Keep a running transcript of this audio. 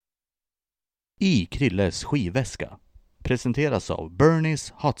i Krilles skivväska presenteras av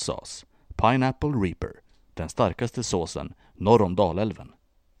Bernie's Hot Sauce, Pineapple Reaper, den starkaste såsen norr om Dalälven.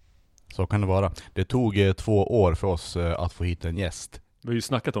 Så kan det vara. Det tog 2 år för oss att få hit en gäst. Vi har ju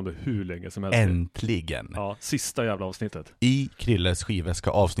snackat om det hur länge som helst. Äntligen! Ja, sista jävla avsnittet. I Krilles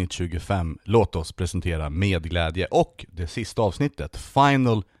skivväska avsnitt 25. Låt oss presentera med glädje. Och det sista avsnittet,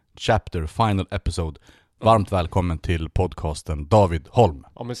 Final Chapter, Final Episode. Varmt välkommen till podcasten David Holm.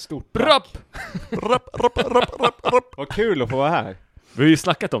 Ja, men stort Brapp! Vad kul att få vara här. Vi har ju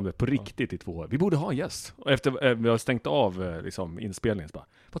snackat om det på riktigt i 2 år. Vi borde ha en gäst. Och efter vi har stängt av liksom, inspelningen så bara,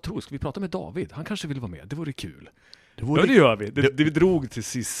 vad tror du, ska vi prata med David? Han kanske vill vara med, det vore kul. Ja, det gör vi. Det drog till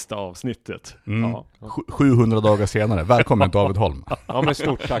sista avsnittet. Ja. 700 dagar senare. Välkommen David Holm. Ja, men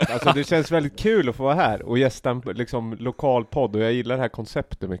stort tack. Alltså, det känns väldigt kul att få vara här och gästa en liksom, lokal podd. Och jag gillar det här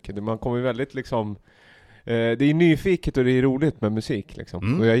konceptet mycket. Man kommer väldigt liksom... det är nyfiket och det är roligt med musik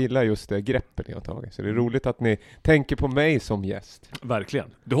liksom. Och jag gillar just det greppet ni har tagit. Så det är roligt att ni tänker på mig som gäst.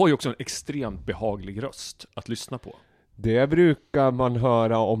 Verkligen. Du har ju också en extremt behaglig röst att lyssna på. Det brukar man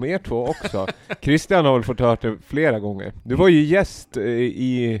höra om er två också. Christian har väl fått höra det flera gånger. Du var ju gäst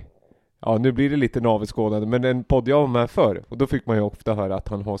i... Ja, nu blir det lite navelskådande, men en podd jag var med förr. Och då fick man ju ofta höra att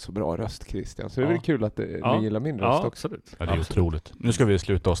han har så bra röst, Christian. Så det är väl kul att ni gillar min röst också. Absolut. Ja, det är otroligt. Nu ska vi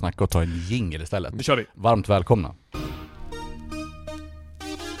sluta och snacka och ta en jingle istället. Nu kör vi. Varmt välkomna.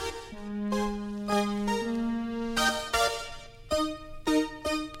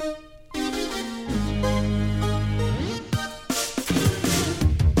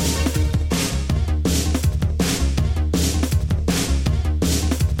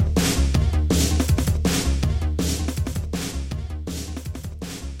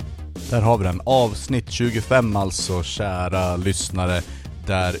 Där har vi den. Avsnitt 25 alltså, kära lyssnare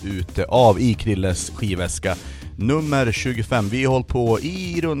där ute av i Krilles skivväska. Nummer 25. Vi har hållit på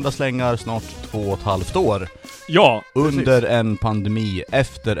i runda slängar snart 2,5 år. Ja, under en pandemi,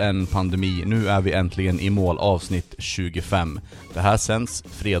 efter en pandemi. Nu är vi äntligen i mål, avsnitt 25. Det här sänds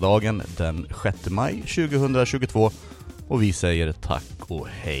fredagen den 6 maj 2022. Och vi säger tack och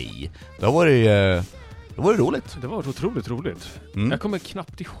hej. Det var roligt. Det var otroligt roligt. Jag kommer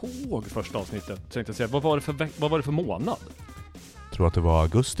knappt ihåg första avsnittet. Tänkte säga, vad var det för månad? Jag tror att det var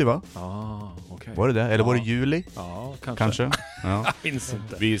augusti, va? Okay. Var det det? Eller var det juli? Ja, kanske. Ja. Jag minns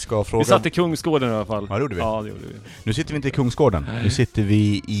inte. Vi ska fråga... Vi satt i Kungsgården i alla fall. Ja, det gjorde vi. Ja, det gjorde vi. Nu sitter vi inte i Kungsgården. Nu sitter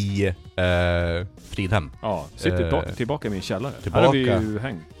vi i Fridhem. Ja, sitter tillbaka i min källare. Tillbaka. Här har vi ju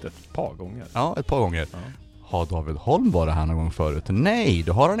hängt ett par gånger. Ja, ett par gånger. Ja. Har David Holm varit här någon gång förut? Nej,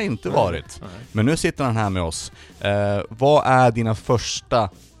 det har han inte varit. Nej. Men nu sitter han här med oss. Vad är dina första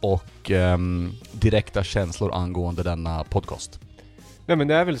och direkta känslor angående denna podcast? Nej, men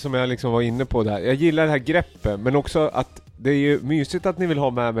det är väl som jag liksom var inne på där. Jag gillar det här greppet, men också att det är ju mysigt att ni vill ha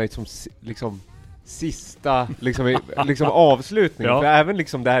med mig som liksom sista liksom avslutning. Ja. För även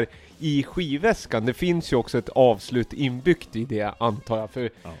liksom där i skivväskan, det finns ju också ett avslut inbyggt i det, antar jag. För,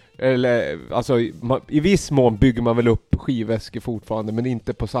 eller, alltså, i viss mån bygger man väl upp skivväskor fortfarande, men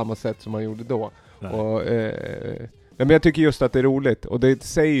inte på samma sätt som man gjorde då. Och, men jag tycker just att det är roligt, och det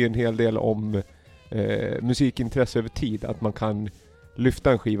säger ju en hel del om musikintresse över tid, att man kan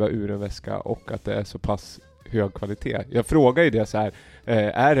lyfta en skiva ur en väska och att det är så pass hög kvalitet. Jag frågar ju det så här,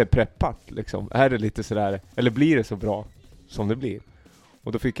 är det preppat liksom? Är det lite sådär, eller blir det så bra som det blir?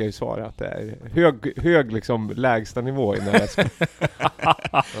 Och då fick jag ju svara att det är hög liksom lägsta nivå i den här väskan.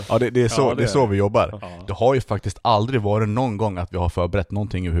 Ja, det är så vi jobbar. Ja. Det har ju faktiskt aldrig varit någon gång att vi har förberett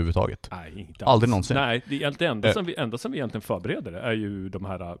någonting överhuvudtaget. Nej, inte aldrig alls. någonsin. Nej, det enda som vi egentligen förbereder är ju de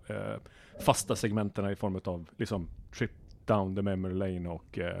här fasta segmenterna i form av liksom trip down the memory lane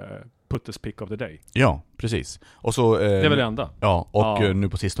och put the pick of the day. Ja, precis. Och så, det är väl det enda. Ja, och nu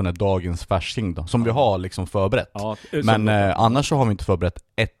på sistone dagens färsking då, som vi har liksom förberett. Ja, men annars så har vi inte förberett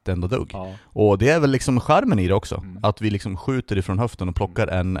ett enda dugg. Ja. Och det är väl liksom charmen i det också. Att vi liksom skjuter ifrån höften och plockar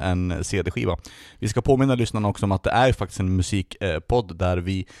en CD-skiva. Vi ska påminna lyssnarna också om att det är faktiskt en musikpodd där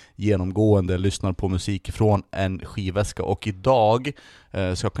vi genomgående lyssnar på musik från en skivväska. Och idag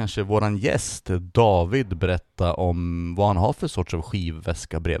ska kanske våran gäst David berätta om vad han har för sorts av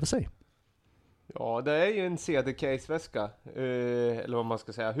skivväska bredvid sig. Ja, det är ju en CD-case-väska. Eller vad man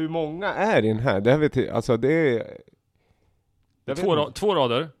ska säga. Hur många är i den här? Det vet jag, alltså det är... Två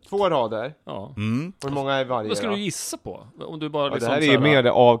rader. 2 rader. Ja. Hur många är varje? Vad ska du gissa på? Om du bara liksom det här är ju mer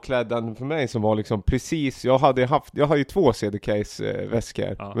det avkläddan för mig som var liksom precis... Jag har ju 2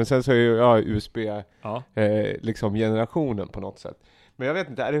 CD-case-väskor. Ja. Men sen så är jag USB liksom generationen på något sätt. Men jag vet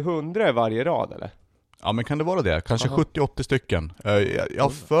inte, är det 100 i varje rad eller? Ja, men kan det vara det? Kanske 70-80 stycken. Jag har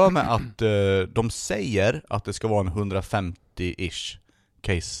för mig att de säger att det ska vara en 150-ish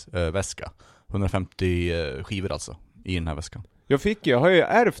case-väska. 150 skivor alltså i den här väskan. Jag har ju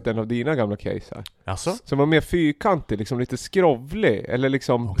ärvt den av dina gamla caser. Alltså? Som var mer fyrkantig, liksom lite skrovlig. Eller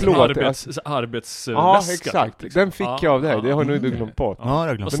liksom plåt. Arbetsväska. Ja, exakt. Liksom. Den fick jag av dig. Det har nog du glömt bort. Ja,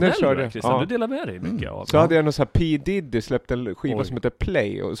 jag glömt. Vad snäll du är, Christian. Du delar med dig mycket av. Så hade jag någon så här P. Diddy släppt en skiva som heter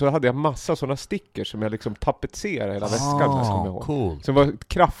Play. Och så hade jag massa sådana stickers som jag liksom tapetserade hela väskan. Cool. Som var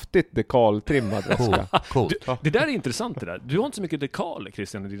kraftigt dekaltrimmad väska. Cool. Det där är intressant det där. Du har inte så mycket dekal,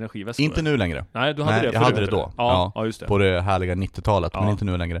 Christian, i dina skivväskor. Inte nu längre. Nej, du hade det. Jag hade det då. Ja, just det. På det härliga 90-talet, men inte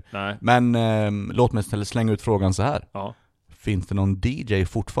nu längre. Nej. Men låt mig istället slänga ut frågan så här. Ja. Finns det någon DJ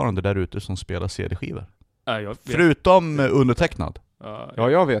fortfarande där ute som spelar CD-skivor? Förutom undertecknad. Ja,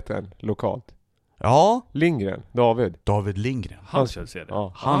 jag vet en lokalt. Ja. Lindgren, David Lindgren. Han kör CD.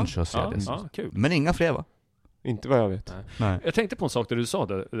 Ja. Han kör CD. Kul. Men inga fler, va? Inte vad jag vet. Nej. Jag tänkte på en sak där du sa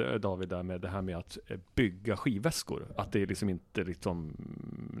det, David, där med det här med att bygga skivväskor. Att det är liksom inte liksom...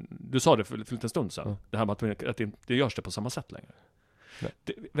 Du sa det för en liten stund sedan. Det här med att det görs det på samma sätt längre.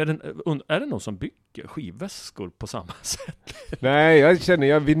 Är det någon som bygger skivväskor på samma sätt? Nej, jag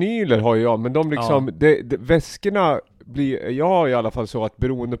känner, vinyler har jag, men de liksom, väskorna blir, jag har i alla fall så att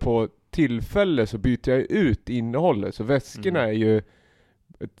beroende på tillfälle så byter jag ut innehållet, så väskorna är ju,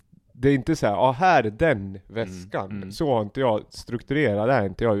 det är inte så här, här är den väskan, så har inte jag strukturerat det här,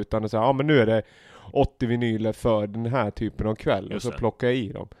 inte jag, utan så här, men nu är det 80 vinyler för den här typen av kväll. Just och så plockar jag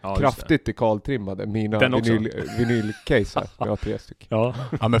i dem. Kraftigt dekaltrimmade mina vinylcaser. Jag har 3 stycken.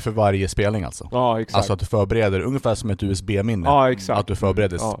 Ja, men för varje spelning alltså. Ja, exakt. Alltså att du förbereder, ungefär som ett USB-minne. Ja, exakt. Att du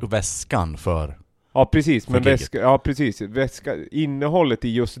förbereder väskan för... Ja, precis. Men precis. Innehållet i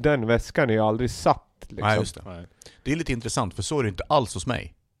just den väskan är ju aldrig satt. Liksom. Nej, just det. Nej. Det är lite intressant, för så är det inte alls hos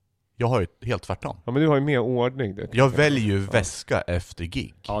mig. Jag har ju helt tvärtom. Ja, men du har ju mer ordning. Jag väljer ju väska efter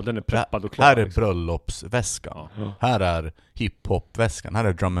gig. Ja, den är preppad och klar. Här är bröllopsväskan. Ja. Här är hiphop-väskan. Här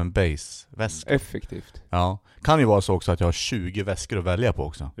är drum and bass-väskan. Effektivt. Ja. Kan ju vara så också att jag har 20 väskor att välja på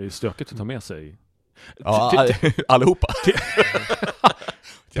också. Det är stökigt att ta med sig. Ja, allihopa.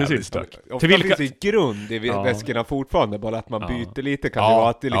 Precis. Till vilka finns det grund i väskorna fortfarande, bara att man byter lite, kan det vara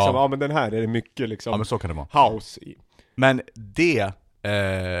att det liksom, men den här är det mycket liksom, men så kan det vara. House i. Men det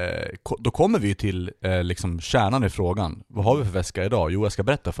då kommer vi till liksom kärnan i frågan. Vad har vi för väska idag? Jo, jag ska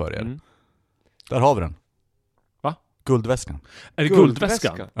berätta för er. Där har vi den. Va? Guldväskan. Är det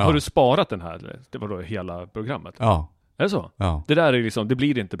guldväskan? Ja. Har du sparat den här? Det var då hela programmet? Ja. Är det så? Ja. Det där är liksom, det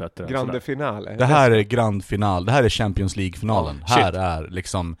blir inte bättre. Grande finale. Det här är grand final. Det här är Champions League-finalen. Här är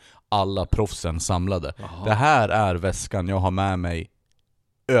liksom alla proffsen samlade. Aha. Det här är väskan jag har med mig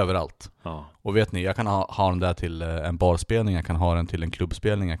överallt. Och vet ni, jag kan ha den där till en barspelning, jag kan ha den till en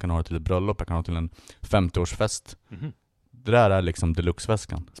klubbspelning, jag kan ha den till ett bröllop, jag kan ha den till en 50-årsfest. Det där är liksom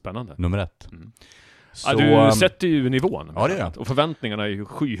deluxe-väskan. Spännande. Nummer 1. Så, du sätter ju nivån. Ja, det är. Och förväntningarna är ju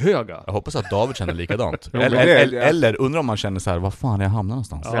skyhöga. Jag hoppas att David känner likadant. eller undrar om man känner så här, vad fan är jag hamnar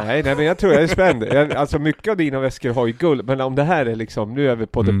någonstans? Ja. Nej, men jag tror jag är spänd. Alltså mycket av dina väskor har ju guld, men om det här är liksom, nu är vi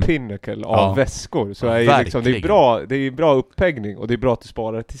på the pinnacle av väskor, så är ju liksom, det är bra upphängning, och det är bra att du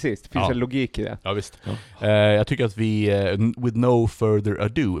sparar till sist. Det finns en logik i det. Ja, visst. Jag tycker att vi, with no further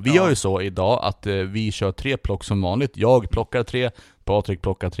ado, vi gör ju så idag att vi kör 3 plock som vanligt. Jag plockar 3, Patrik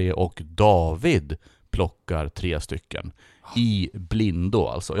plockar 3 och David plockar 3 stycken i blindo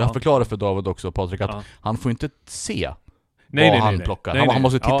alltså. Jag förklarar för David också, Patrik, att han får inte se vad han plockar. Han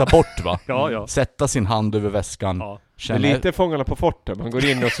måste titta bort, va? Sätta sin hand över väskan. Det är lite Fångarna på fortet. Man går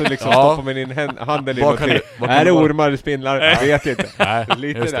in och så liksom stoppar man in handen i något. Är det ormar, spindlar? Jag vet inte. Nej,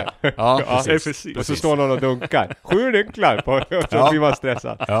 lite där. Ja, precis. Och så står någon och dunkar. 7 nycklar på, så blir man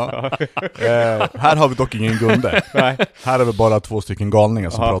stressad. Här har vi dock ingen Gunde. Nej. Här har vi bara 2 stycken galningar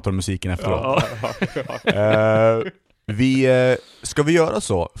som pratar om musiken efteråt. Ska vi göra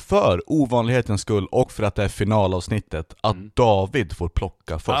så för ovanlighetens skull och för att det är finalavsnittet att David får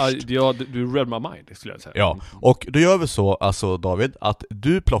plocka först? Ja, du read my mind, skulle jag säga. Ja, och då gör vi så, alltså David, att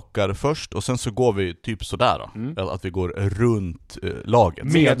du plockar först och sen så går vi typ sådär då. Att vi går runt laget.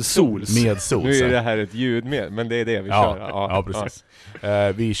 Medsols. Nu är det här ett ljud med, men det är det vi kör. Ja, precis.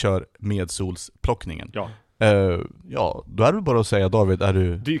 Vi kör medsolsplockningen. Ja, då är det bara att säga, David, är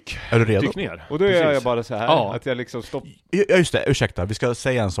du redo? Dyk ner. Och då gör jag bara så här, att jag liksom stoppar. Ja, just det, ursäkta, vi ska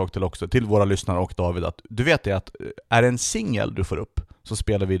säga en sak till också, till våra lyssnare och David, att du vet det att är det en singel du får upp, så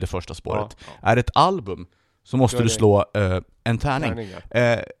spelar vi det första spåret. Är det ett album, så måste du slå en tärning.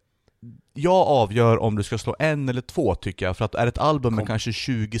 Jag avgör om du ska slå 1 eller 2, tycker jag, för att är det ett album med kanske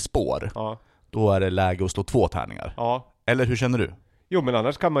 20 spår, då är det läge att slå 2 tärningar. Eller hur känner du? Jo, men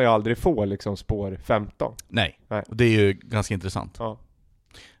annars kan man ju aldrig få liksom spår 15. Nej. Det är ju ganska intressant. Ja.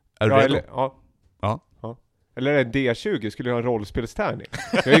 Är du redo? Ja. Eller en D20 skulle jag ha en rollspelstärning.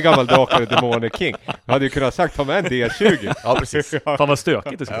 Jag är ju gammal Drakar och Demoner King. Jag hade ju kunnat sagt ta med en D20. Ja, precis. Fan vad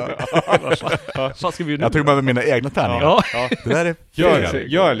stökigt det skulle bli. Vad ska vi nu? Jag tog med mina egna tärningar. Ja. Det där är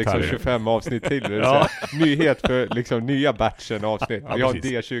Gör liksom 25 avsnitt till. Ja. Nyhet för liksom nya batchen avsnitt. Jag har en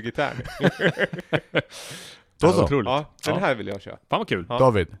D20-tärning. Då så. Ja, den här vill jag köra. Fan vad kul. Ja.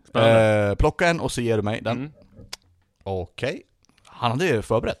 David, plocka en och så ger du mig den. Okej. Han hade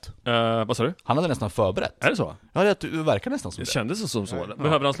förberett. Vad sa du? Han hade nästan förberett. Är det så? Ja, det verkar nästan som Det det. kändes som så.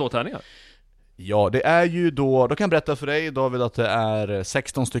 Behöver han slå tärningar? Ja, det är ju då kan jag berätta för dig, David, att det är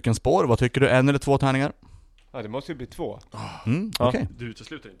 16 stycken spår. Vad tycker du? 1 eller 2 tärningar? Ja, det måste ju bli 2. Okej. Du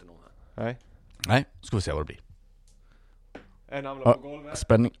utesluter inte någon här. Nej. Ska vi se vad det blir. En hamnar på golvet.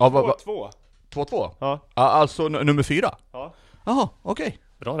 Spänning. 2-2? Ja. Alltså nummer 4? Ja. Jaha, okej.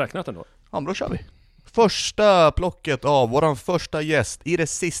 Bra räknat ändå. Ja, men då kör vi. Första plocket av våran första gäst i det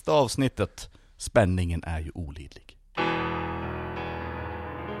sista avsnittet. Spänningen är ju olidlig.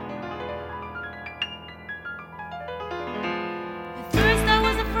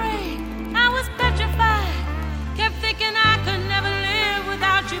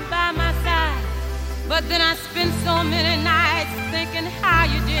 But then I spent so many nights thinking how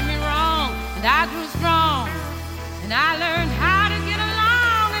you did me wrong. And I grew strong, and I learned how to get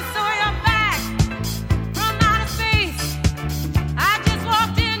along. And so you're back from outer space. I just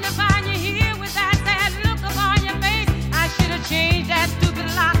walked in to find you here with that sad look upon your face. I should have changed that stupid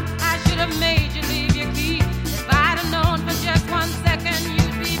lock. I should have made you leave your key. If I'd have known for just 1 second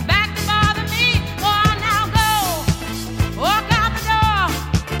you'd be back to bother me. Oh, now go, walk out the door.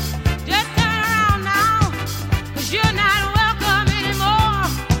 Just turn around now, 'cause you're not welcome anymore.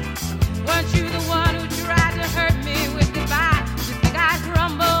 Weren't you the one who tried to hurt me with goodbye? You think I'd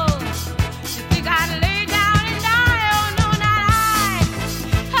crumble? You think I'd lay down and die? Oh no, not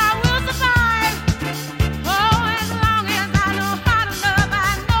I will survive. Oh, as long as I know how to love,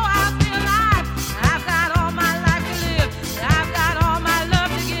 I know I'll be alive. I've got all my life to live, and I've got all my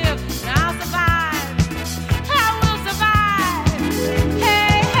love to give, and I'll survive. I will survive.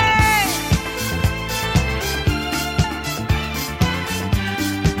 Hey, hey.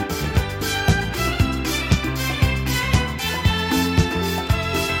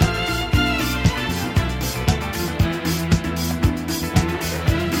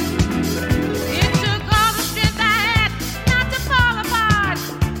 It took all the strength I had not to fall apart.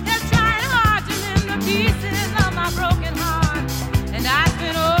 They're trying hard to mend the pieces of my broken heart. And I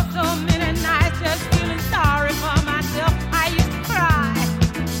spent so many nights just feeling sorry for myself. I used to cry,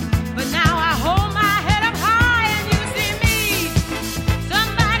 but now I hold my head up high and you see me,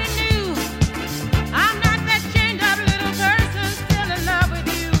 somebody new. I'm not that chained up little person still in love with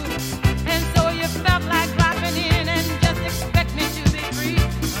you. And so you felt like dropping in and just expect me to be free.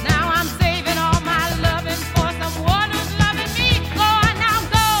 Well, now I'm saving all my loving for someone who's loving me. Go on now,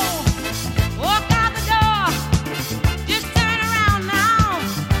 go, walk out the door. Just turn around now,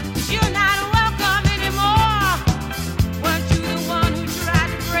 'cause you're not welcome anymore. Weren't you the one who tried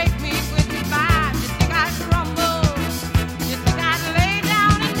to break me with goodbye? You think I'd crumble? You think I'd lay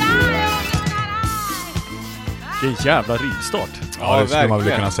down and die? Oh no, not I. Det är en jävla rivstart. Ja, det skulle man väl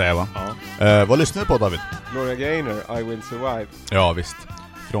verkligen. kunna säga, va? Ja. Vad lyssnar du på, David? Gloria Gaynor, I Will Survive. Ja, visst.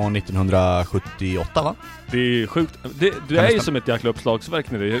 Från 1978, va? Det är sjukt. Du är ju som ett jäkla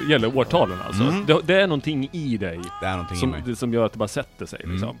uppslagsverk när det gäller årtalen alltså. Det är någonting i dig Det är någonting i mig. som gör att det bara sätter sig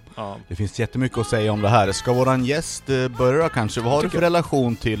liksom. Ja. Det finns jättemycket att säga om det här. Ska våran gäst börja kanske? Vad har du för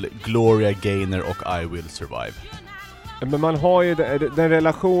relation till Gloria Gaynor och I Will Survive? Men man har ju den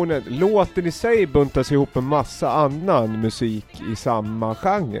relationen. Låten i sig buntas ihop med massa annan musik i samma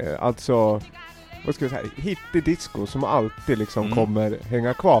genre. Alltså, vad ska jag säga, hit disco som alltid liksom kommer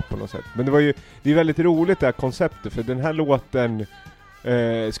hänga kvar på något sätt. Men det är väldigt roligt det här konceptet, för den här låten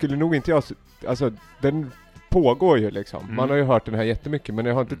skulle nog inte jag, alltså den pågår ju liksom. Man har ju hört den här jättemycket, men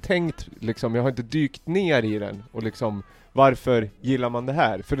jag har inte tänkt liksom, jag har inte dykt ner i den och liksom, varför gillar man det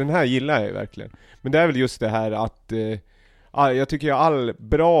här? För den här gillar jag ju verkligen. Men det är väl just det här att jag tycker all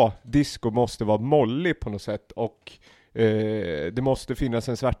bra disco måste vara mollig på något sätt, och det måste finnas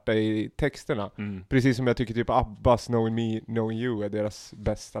en svärta i texterna. Precis som jag tycker typ Abbas Knowing Me, Knowing You är deras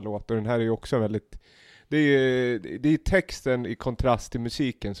bästa låt, och den här är ju också väldigt, det är texten i kontrast till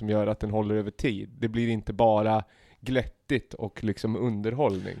musiken som gör att den håller över tid. Det blir inte bara glättigt och liksom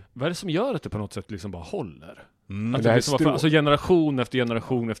underhållning. Vad är det som gör att det på något sätt liksom bara håller? Det här Alltså generation efter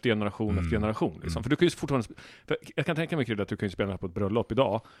generation efter generation efter generation liksom. För du kan ju fortfarande för jag kan tänka mig, Krille, att du kan ju spela på ett bröllop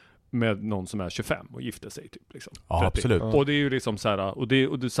idag med någon som är 25 och gifter sig typ liksom. Ja, 30. absolut. Och det är ju liksom så här, och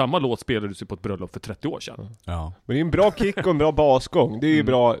det samma låt spelades ju på ett bröllop för 30 år sedan. Ja. Men det är en bra kick och en bra basgång. Det är ju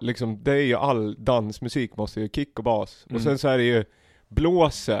bra, liksom, det är ju all dansmusik måste ju kick och bas. Och sen så är det ju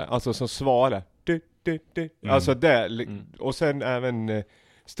blåse, alltså som svarar. Alltså det, och sen även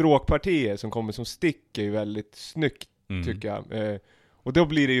stråkpartier som kommer som stick är ju väldigt snyggt tycker jag. Och då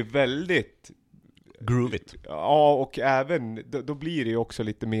blir det ju väldigt groovigt. Ja, och även då blir det ju också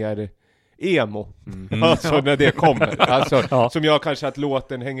lite mer emo. Alltså när det kommer. Alltså som jag kanske att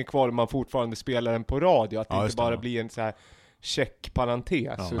låten hänger kvar och man fortfarande spelar den på radio. Att det inte bara blir en så här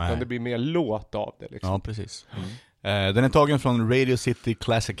checkparentes utan det blir mer låt av det liksom. Ja, precis. Den är tagen från Radio City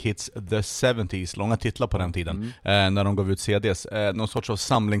Classic Hits The 70s, långa titlar på den tiden, när de gav ut CDs. Någon sorts av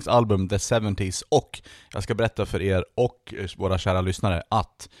samlingsalbum The 70s. Och jag ska berätta för er och våra kära lyssnare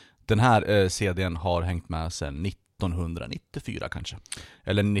att den här CDn har hängt med sedan 1994 kanske.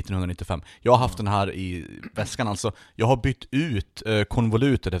 Eller 1995. Jag har haft den här i väskan alltså. Jag har bytt ut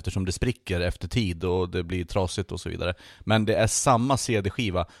konvolutet eftersom det spricker efter tid och det blir trasigt och så vidare. Men det är samma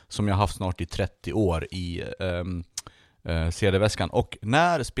CD-skiva som jag har haft snart i 30 år i CD-väskan. Och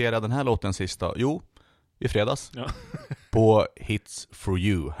när spelade jag den här låten sista? Jo, i fredags. Ja. På Hits for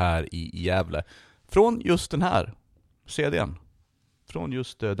You här i Gävle. Från just den här CDn. Från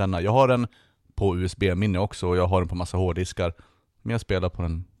just denna. Jag har den på USB-minne också och jag har den på massa hårddiskar. Men jag spelar på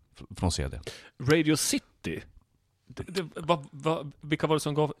den från CD. Radio City? Vilka var det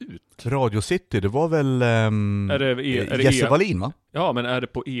som gav ut? Radio City, det var väl Jesse Wallin, va? Ja, men är det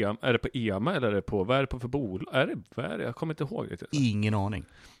på EMA eller är det på, vad är det på för bol? Vad är det? Jag kommer inte ihåg riktigt. Ingen aning.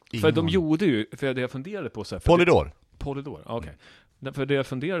 För de gjorde ju, för det jag funderade på så här, Polydor, okej. För det jag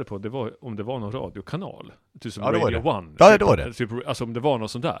funderade på, det var om det var någon radiokanal. Typ som ja, Radio det. One. Ja, det var det. Typ, alltså om det var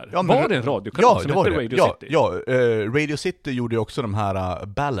något sånt där. Ja, var det en radiokanal som hette Radio City? Ja, Radio City gjorde ju också de här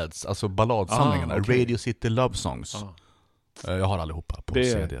ballads, alltså balladsamlingarna. Okay. Radio City Love Songs. Jag har allihopa på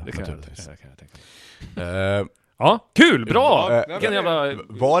CD. Det kan jag tänka. Ja, kul, bra!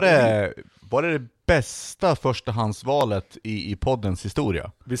 Var det bästa förstahandsvalet i poddens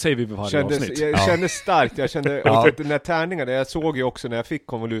historia? Vi säger vi varje avsnitt. Jag kände starkt, jag kände och den här tärningen, jag såg ju också när jag fick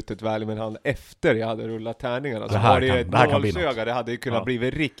konvolutet väl i min hand efter jag hade rullat tärningarna. Så var det ju ett nålsöga, det hade ju kunnat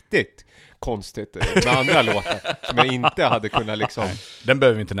bli riktigt konstigt med andra låtar som jag inte hade kunnat liksom... Den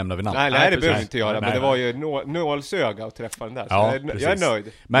behöver vi inte nämna vid namn. Nej, det behöver vi inte göra, men det var ju nålsöga att träffa den där, så jag är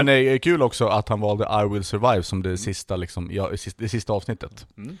nöjd. Men det är kul också att han valde I Will Survive som det sista, liksom, det sista avsnittet.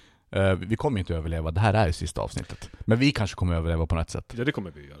 Vi kommer inte att överleva, det här är det sista avsnittet. Men vi kanske kommer att överleva på något sätt. Ja, det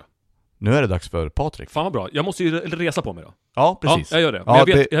kommer vi göra. Nu är det dags för Patrik. Fan vad bra, jag måste ju resa på mig då. Ja, precis. Ja, jag gör det.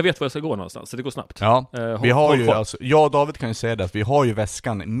 Men jag vet var jag ska gå någonstans, så det går snabbt. Ja, vi har ju alltså, jag och David kan ju säga det, att vi har ju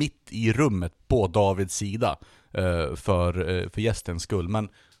väskan mitt i rummet på Davids sida för gästens skull. Men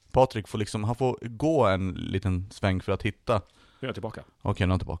Patrik får liksom, han får gå en liten sväng för att hitta. Nu är jag tillbaka. Okej,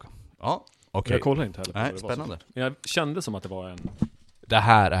 nu är jag tillbaka. Ja, okej. Jag kollar inte heller på Nej, det spännande. Jag kände som att det var en... Det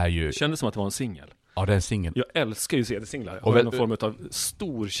här är ju... Kändes som att det var en singel. Ja, det är en singel. Jag älskar ju CD-singlar. Jag har någon form av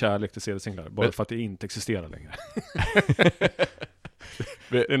stor kärlek till CD-singlar. Bara för att det inte existerar längre.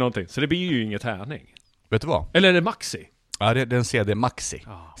 Det är någonting. Så det blir ju inget härning. Vet du vad? Eller är det Maxi? Ja, det är en CD Maxi.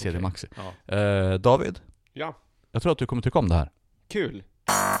 CD Maxi. David? Ja. Jag tror att du kommer tycka om det här. Kul.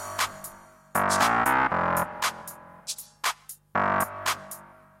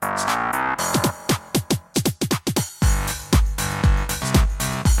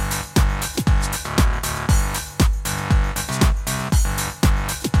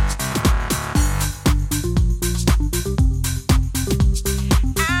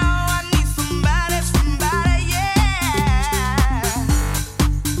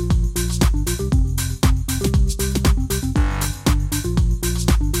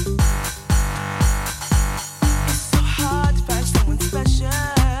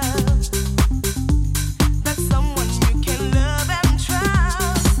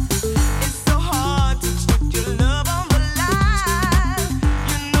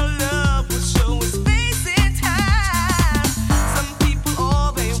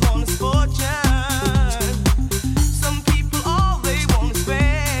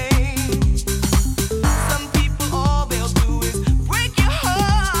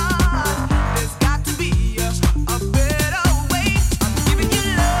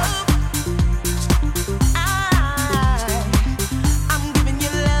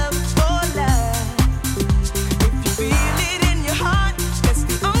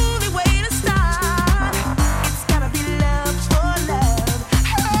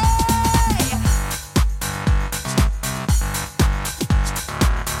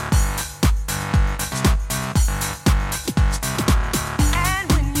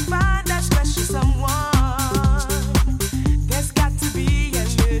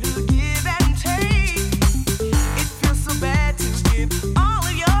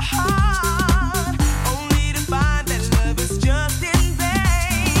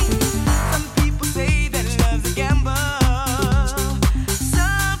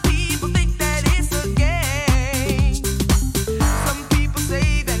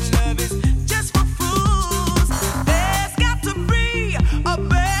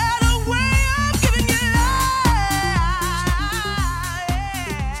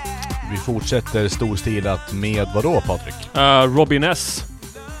 fortsätter storstilat med vadå, Patrik? Robin S.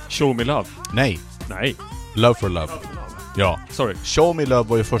 Show Me Love. Nej. Love for Love. Ja. Sorry. Show Me Love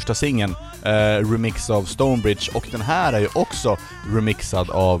var ju första singeln, remix av Stonebridge, och den här är ju också remixad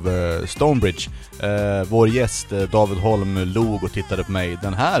av Stonebridge. Vår gäst David Holm log och tittade på mig.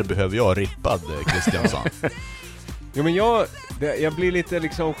 Den här behöver jag rippad, Christian sa. Jo, men jag blir lite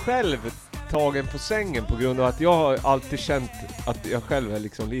liksom själv tagen på sängen på grund av att jag har alltid känt att jag själv är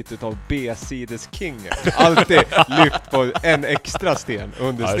liksom lite utav B-sides king. Alltid lyft på en extra sten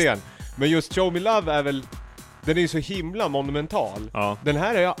under sten. Men just Show Me Love är väl, den är ju så himla monumental. Ja. Den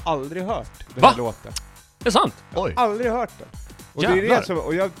här har jag aldrig hört, den här låten. Det är sant? Oj. Aldrig hört den. Och, det är det som,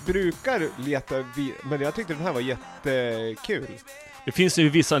 och jag brukar leta, men jag tyckte den här var jättekul. Det finns ju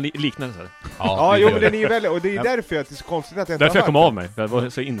vissa liknelser. Ja, jo, men den är ju väldigt, och det är därför att det är så konstigt att jag inte därför jag kom av mig. Jag var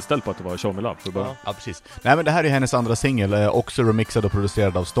så inställd på att det var Show Me Love. Ja, precis. Nej, men det här är hennes andra singel, också remixad och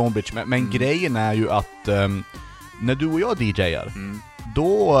producerad av Stonebridge. Men grejen är ju att när du och jag DJar,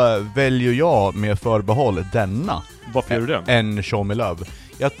 då väljer jag med förbehåll denna. Varför gör du det? En Show Me Love.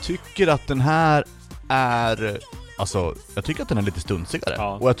 Jag tycker att den här är... Alltså, jag tycker att den är lite stundsigare.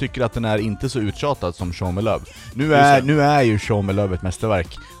 Ja. Och jag tycker att den är inte så uttjatad som Show Me Love. Nu är ju Show Me Love ett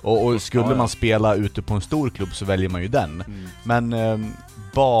mästerverk. Och skulle man spela ute på en stor klubb så väljer man ju den. Men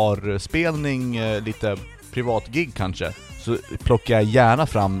barspelning, lite privat gig kanske, så plockar jag gärna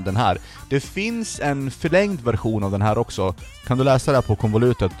fram den här. Det finns en förlängd version av den här också. Kan du läsa där på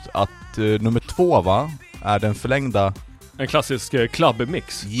konvolutet att nummer 2 är den förlängda. En klassisk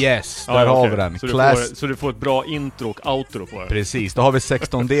club-mix. Yes, där har vi den. Så du får ett bra intro och outro på det. Precis, då har vi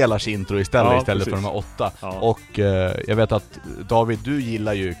 16 delars intro istället för de här 8. Ja. Och jag vet att David, du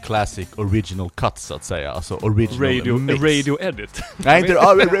gillar ju classic original cuts så att säga. Alltså original mix. Radio edit. Nej, inte,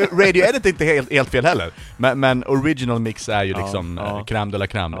 radio edit är inte helt fel heller. Men original mix är ju liksom crème de la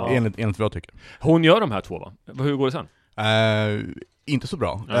crème, enligt vad jag tycker. Hon gör de här 2, va? Hur går det sen? Inte så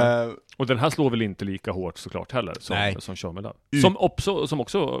bra. Och den här slår väl inte lika hårt såklart heller som Show Me Love. Som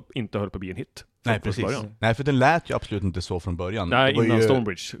också inte höll på att bli en hit. Nej, precis. Nej, för den lät ju absolut inte så från början. Nej, innan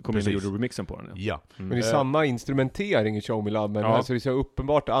Stonebridge kom in och gjorde remixen på den. Ja. Men det är samma instrumentering i Show Me Love, men alltså det är så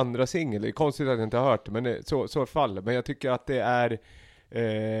uppenbart andra singel. Det är konstigt att jag inte har hört det, men så faller. Men jag tycker att det är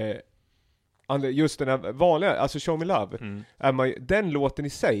just den här vanliga, alltså Show Me Love, den låten i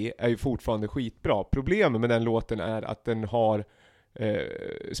sig är ju fortfarande skitbra. Problemet med den låten är att den har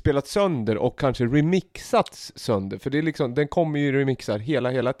spelat sönder och kanske remixats sönder, för det är liksom, den kommer ju remixar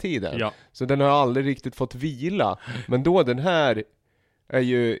hela tiden, så den har aldrig riktigt fått vila. Men då den här är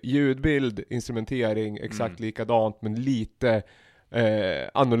ju ljudbild, instrumentering exakt likadant, men lite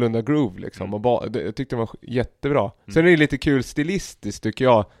annorlunda groove liksom. Och jag tyckte den var jättebra. Sen är det lite kul stilistiskt tycker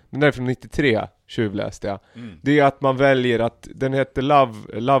jag. Den där från 93 tjuvläste jag. Det är att man väljer att den heter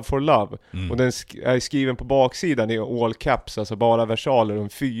Love for Love, och den är skriven på baksidan i all caps, alltså bara versaler och en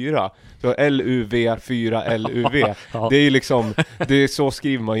 4. Så LUV 4 LUV. Det är ju liksom, det är så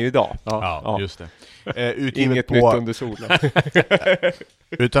skriver man ju idag. Ja, just det. Inget nytt under solen.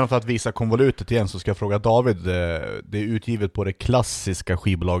 Utan för att visa konvolutet igen så ska jag fråga David. Det är utgivet på det klassiska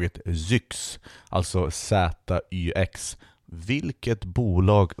skivbolaget Zyx, alltså ZYX. Vilket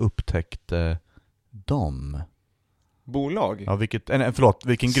bolag upptäckte dem? Bolag? Ja,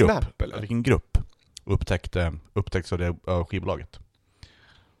 vilken grupp? Snap, eller? Vilken grupp upptäcktes av det skivbolaget?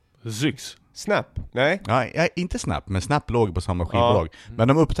 Zyx? Snap? Nej, inte Snap, men Snap låg på samma skivbolag. Men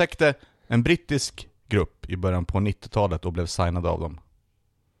de upptäckte en brittisk grupp i början på 90-talet och blev signade av dem.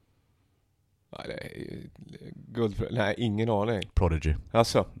 Nej, ingen aning. Prodigy.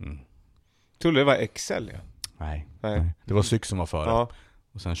 Alltså. Tror det var Excel, ja. Nej. Det var Zyx som var före. Ja.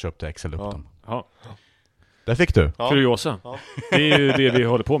 Och sen köpte Excel upp dem. Ja. Där fick du. Kuriosa. Ja. Det är ju det vi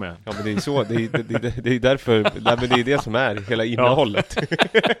håller på med. Ja, men det är så. Det är därför. Men det är det som är hela innehållet.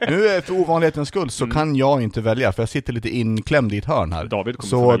 Nu för ovanlighetens skull så kan jag inte välja, för jag sitter lite inklämd i ett hörn här.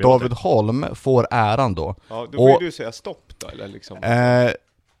 David Holm får äran då. Ja, då får du säga stopp då, eller liksom.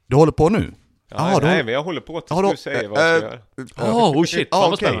 Du håller på nu? Nej, men jag håller på tills du säger vad jag ska göra. Oh shit, fan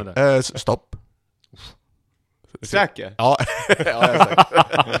vad spännande. Stopp. Säker? Ja, jag är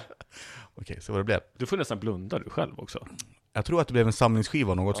säker. Okej, så vad det blev. Du får nästan blunda du själv också. Jag tror att det blev en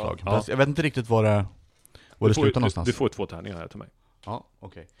samlingsskiva av något slag. Ja. Jag vet inte riktigt var det slutar någonstans. Du får 2 tärningar här till mig. Ja,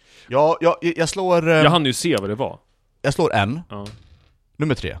 okej. Jag slår... Jag hann ju se vad det var. Jag slår en. Ja.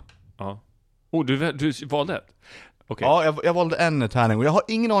 Nummer 3. Ja. Oh, du valde ett? Okay. Ja, jag valde en tärning. Och jag har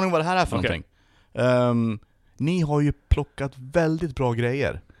ingen aning vad det här är för någonting. Ni har ju plockat väldigt bra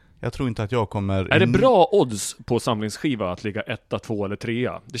grejer. Jag tror inte att jag kommer... Är det bra odds på samlingsskiva att ligga 1, 2 eller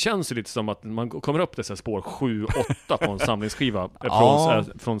 3? Det känns ju lite som att man kommer upp till spår 7, 8 på en samlingsskiva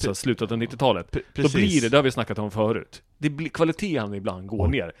från slutet av 90-talet. Då blir det har vi snackat om förut. Kvaliteten ibland går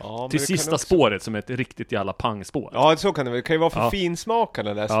ner. Ja, till sista spåret som är ett riktigt jävla pangspår. Ja, så kan det. Det kan ju vara för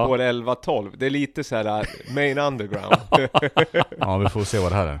finsmakarna där, spår 11-12. Det är lite så här main underground. Ja, vi får se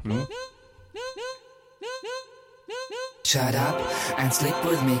vad det här är. Shut up and sleep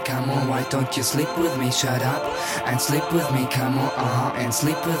with me, come on, why don't you sleep with me? Shut up and sleep with me, come on, and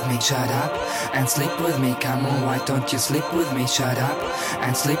sleep with me. Shut up and sleep with me, come on, why don't you sleep with me? Shut up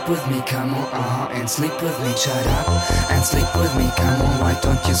and sleep with me, come on, and sleep with me. Shut up and sleep with me, come on, why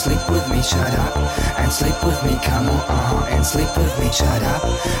don't you sleep with me? Shut up and sleep with me, come on, and sleep with me. Shut up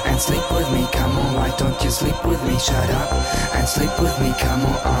and sleep with me, come on, why don't you sleep with me? Shut up and sleep with me, come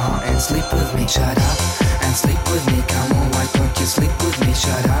on, and sleep with me. Shut up and sleep with me, come on, why don't you sleep with me?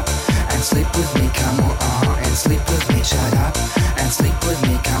 Shut up and sleep with me, come on, and sleep with me. Shut up and sleep with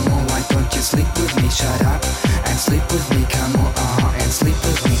me, come on, why don't you sleep with me? Shut up and sleep with me, come on, and sleep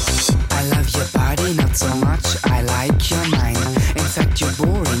with me. I love your body, not so much, I like your mind. In fact, you're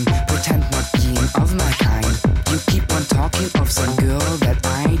boring, pretend not being of my kind. You keep on talking of some girl that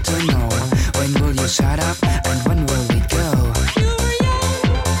I don't know. When will you shut up and when will we go?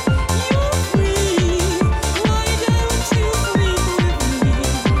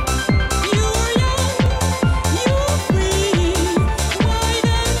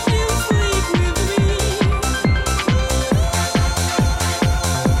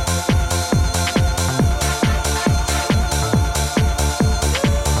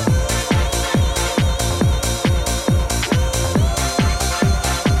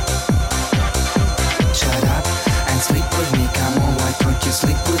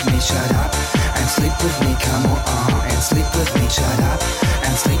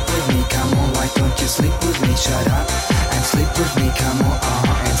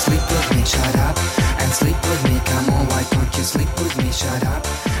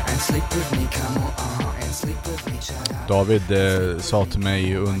 David sa till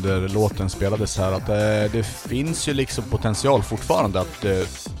mig under låten spelades här att det finns ju liksom potential fortfarande att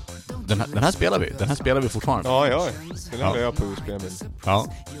den här spelar vi fortfarande. Ja. Den har jag på USB. Ja.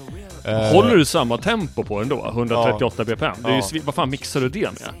 Håller du samma tempo på den då? 138 bpm? Det är ju vad fan mixar du det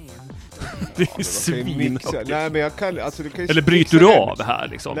med? Det är svin. Nej, men jag kan, alltså, eller bryter du av det här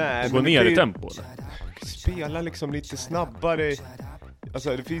liksom? Nej, och går ner i tempo? Spela liksom lite snabbare.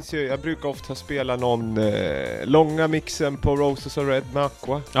 Alltså det finns ju, jag brukar ofta spela någon långa mixen på Roses of Red med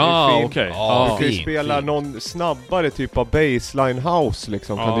Aqua. Okej. Du kan ju spela någon snabbare typ av baseline house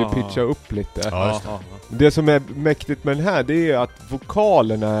liksom, kan du pitcha upp lite. Det som är mäktigt med den här, det är att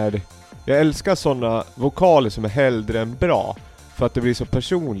vokalen är, jag älskar sådana vokaler som är hellre än bra, för att det blir så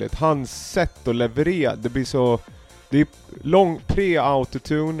personligt. Hans sätt att leverera, det blir så, det är lång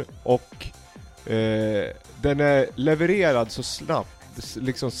pre-autotune och den är levererad så snabbt,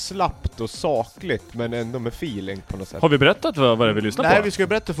 liksom slappt och sakligt, men ändå med feeling på något sätt. Har vi berättat vad det är vi lyssnar på? Nej, vi ska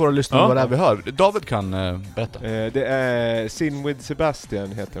berätta för våra lyssnare vad det är vi hör. David kan berätta. Det är Sin with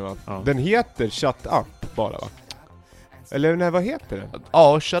Sebastian heter den. Den heter Shut Up bara, va? Eller nej, vad heter den?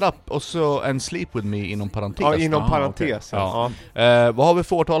 Ja, Shut Up och så And Sleep With Me inom parentes. Ja, inom parentes. Okay. Vad har vi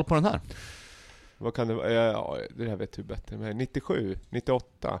för årtal på den här? Vad kan det vara? Det här vet du bättre. Men 97,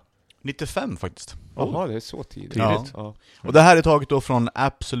 98 95 faktiskt. Jaha, det är så tidigt. Ja. Och det här är taget då från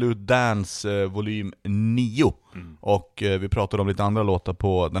Absolute Dance volym 9. Och vi pratade om lite andra låtar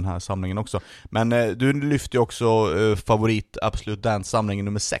på den här samlingen också. Men du lyfte ju också favorit Absolute Dance-samlingen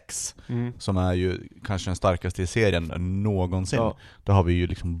nummer 6. Som är ju kanske den starkaste i serien någonsin. Då har vi ju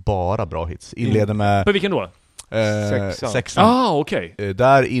liksom bara bra hits. Inleder med... På vilken då? Sexan. Okej.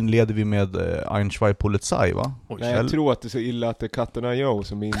 Där inleder vi med Ein, zwei Polizei, va? Nej, jag tror att det är så illa att det är Katterna Joe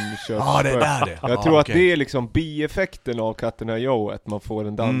som inkörs. Det är där det. Jag tror att det är liksom bieffekten av Katterna Joe, att man får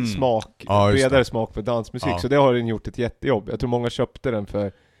en danssmak, bredare smak för dansmusik. Så det har den gjort ett jättejobb. Jag tror många köpte den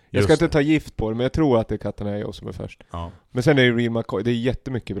för... Jag ska inte ta gift på det, men jag tror att det är Katterna Joe som är först. Men sen är det Real McCoy. Det är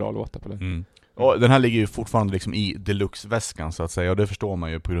jättemycket bra låtar på den. Och den här ligger ju fortfarande liksom i deluxe-väskan så att säga, och det förstår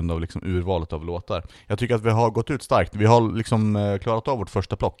man ju på grund av liksom urvalet av låtar. Jag tycker att vi har gått ut starkt. Vi har liksom klarat av vårt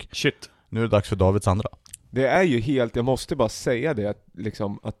första plock. Shit. Nu är det dags för Davids andra. Det är ju helt, jag måste bara säga det, att,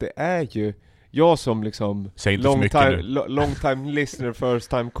 liksom, att det är ju, jag som liksom long time listener, first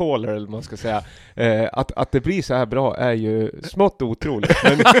time caller, eller man ska säga, att det blir så här bra är ju smått otroligt.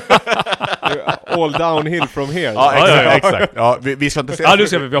 Men all downhill from here. Ja, exakt. Ja, vi ska inte se. Ja, du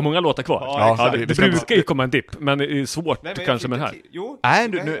ser vi har många låtar kvar. Det brukar ju komma en dipp, men det är svårt kanske med det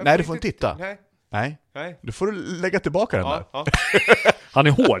här. Nej, du får inte titta. Nej. Du får lägga tillbaka den där. Ja. Han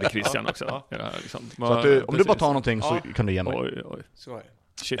är hård, Christian, också. Ja. Liksom. Så att om du bara tar någonting så kan du ge mig. Oj. Så är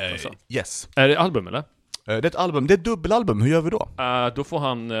det. Shit, alltså. Yes. Är det album, eller? Det är ett album, det är ett dubbelalbum, hur gör vi då? Då får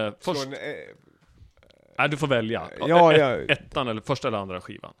han först... du får välja. Ja. Ettan, eller första eller andra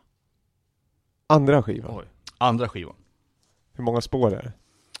skivan? Andra skivan. Oj. Andra skivan. Hur många spår är det?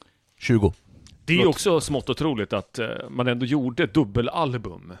 20. Det är också smått otroligt att man ändå gjorde ett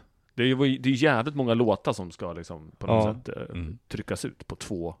dubbelalbum. Det är jävligt många låtar som ska liksom på något sätt tryckas ut på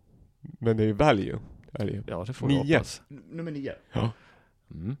 2. Men det är ju value. Det är ju. Ja, det får 9. hoppas. Nummer 9. Ja.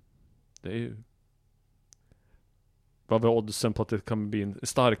 Det är ju... Vad var oddsen på att det kan bli en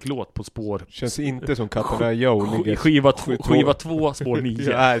stark låt på spår? Känns inte som Katana Joe ligger skiva 2, spår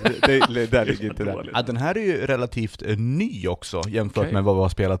 9. Ja, det ligger inte där. Ja, den här är ju relativt ny också jämfört med vad vi har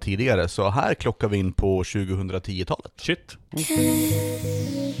spelat tidigare. Så här klockar vi in på 2010-talet. Shit.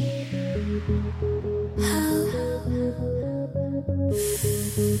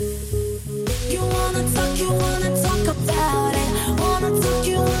 You wanna talk about it. Wanna talk about it.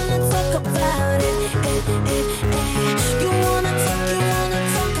 You wanna talk about it. Wanna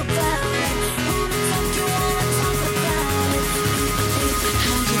talk about it.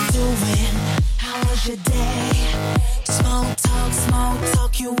 How you doing? How was your day? Small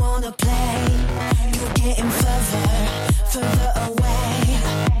talk, you wanna play. You're getting further away.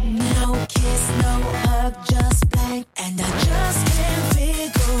 No kiss, no hug, just blank. And I just can't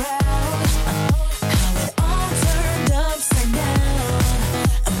figure out how it all turned upside down.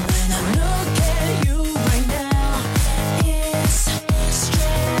 And when I look at you right now, it's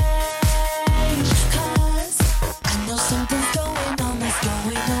strange. 'Cause I know something's going on with you.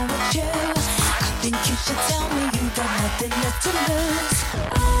 I think you should tell me you got nothing left to lose.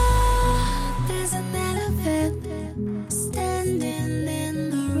 There's an elephant standing in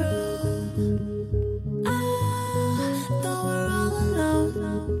the room. Though we're all alone,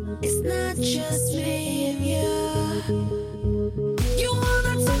 it's not just me and you. You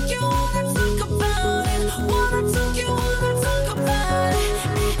wanna talk about it. Wanna talk about it.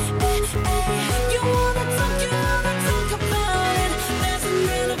 You wanna talk about it. There's an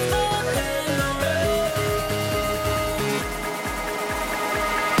elephant in the room.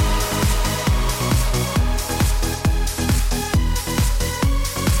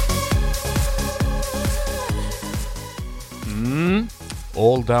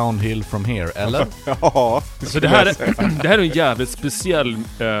 All downhill from here, eller? Ja. Så det här är en jävligt speciell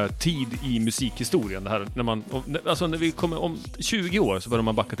tid i musikhistorien. Det här, när vi kommer om 20 år så börjar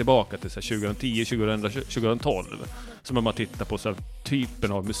man backa tillbaka till så här, 2010, 2012. Så börjar man titta på så här,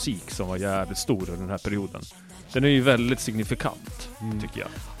 typen av musik som var jävligt stor under den här perioden. Den är ju väldigt signifikant, tycker jag.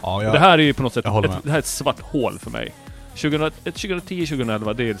 Ja, det här är ju på något sätt det här är ett svart hål för mig.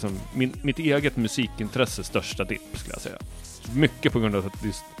 2010-2011, det är liksom mitt eget musikintresses största dipp, skulle jag säga. Mycket på grund av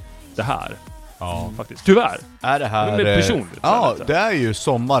just det här. Ja. Faktiskt. Tyvärr. Är det här... Men personligt. Ja, det är ju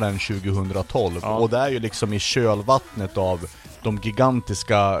sommaren 2012. Ja. Och det är ju liksom i kölvattnet av de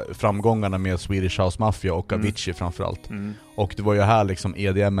gigantiska framgångarna med Swedish House Mafia och Avicii framförallt. Och det var ju här liksom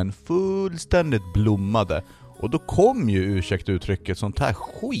EDM:en fullständigt blommade. Och då kom ju, ursäkta uttrycket, sånt här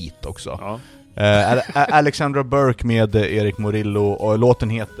skit också. Ja. Alexandra Burke med Erik Morillo, och låten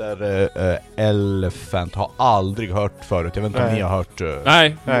heter Elephant. Har aldrig hört förut. Jag vet inte om ni har hört...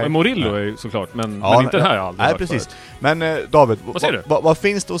 Nej, Morillo är ju såklart, men inte den här har jag aldrig hört precis. Förut. Men David, vad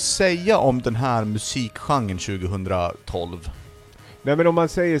finns det att säga om den här musikgenren 2012? Nej, men om man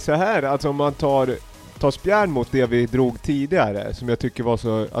säger så här, alltså om man tar spjärn mot det vi drog tidigare, som jag tycker var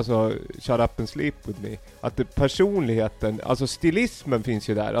så, alltså Shut Up and Sleep With Me, att det, personligheten, alltså stilismen finns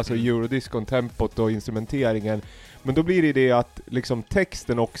ju där, alltså eurodiscon, tempot och instrumenteringen, men då blir det att liksom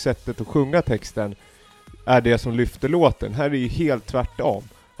texten och sättet att sjunga texten är det som lyfter låten. Här är ju helt tvärtom,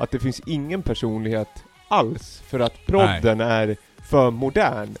 att det finns ingen personlighet alls, för att prodden är för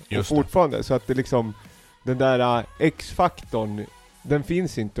modern och fortfarande, så att det liksom, den där X-faktorn, den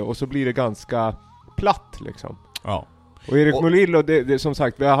finns inte, och så blir det ganska platt liksom. Ja. Och Erik Morillo, det som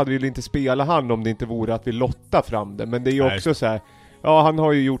sagt, vi hade ju inte spelat han om det inte vore att vi lottar fram det, men det är ju också så här, ja, han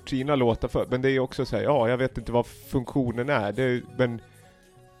har ju gjort sina låtar för, men det är ju också så här, ja, jag vet inte vad funktionen är, men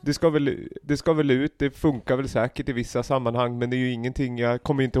det ska väl ut, det funkar väl säkert i vissa sammanhang, men det är ju ingenting, jag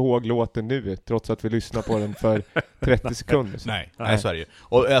kommer inte ihåg låten nu, trots att vi lyssnar på den för 30 sekunder. Så. Nej, så är det ju.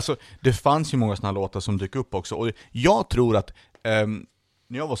 Och alltså, det fanns ju många såna här låtar som dök upp också, och jag tror att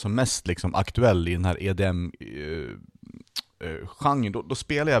när jag var som mest liksom aktuell i den här EDM-genren, då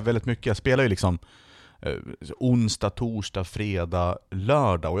spelade jag väldigt mycket. Jag spelade ju liksom onsdag, torsdag, fredag,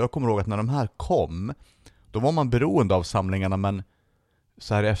 lördag. Och jag kommer ihåg att när de här kom, då var man beroende av samlingarna, men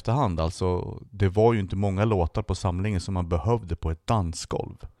så här i efterhand, alltså det var ju inte många låtar på samlingen som man behövde på ett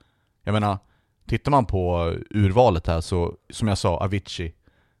dansgolv. Jag menar, tittar man på urvalet här så, som jag sa, Avicii,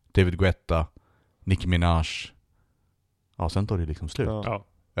 David Guetta, Nicki Minaj. Ja, sen tar det liksom slut. Ja.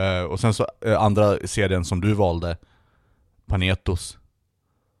 Och sen så andra serien som du valde, Panetos.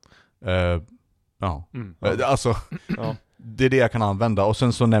 Alltså det är det jag kan använda. Och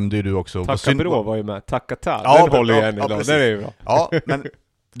sen så nämnde ju du också Tacka Brå var ju med. Tacka Ta. Ja, Den håller ju än idag. Det är ju bra. Ja, men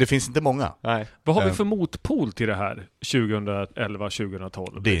det finns inte många. Nej. Vad har vi för motpol till det här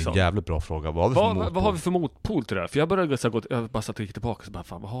 2011-2012? Det är liksom? en jävligt bra fråga. Vad har vi för motpol till det här? För jag började jag bara satt och gick tillbaka och så bara,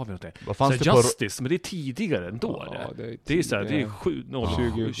 fan, vad har vi något där? Vad fanns så det Justice, men det är tidigare ändå. Ja, det är så här, det är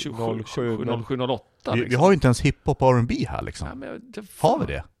 0708. Vi har ju inte ens hiphop och R&B här liksom. Ja, men har vi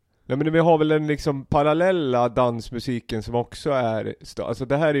det? Nej, men vi har väl den liksom parallella dansmusiken som också är, alltså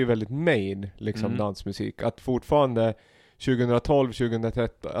det här är ju väldigt main liksom dansmusik, att fortfarande 2012,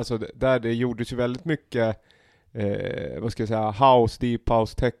 2013, alltså där det gjordes ju väldigt mycket vad ska jag säga, house, deep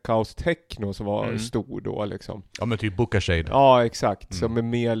house, tech house, techno som var stor då liksom. Ja, men typ Booka Shade. Ja, exakt, som är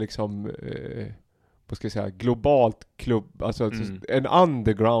mer liksom vad ska jag säga, globalt klubb, alltså en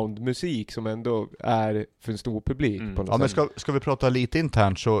underground musik som ändå är för en stor publik på något Ja, men sätt. ska vi prata lite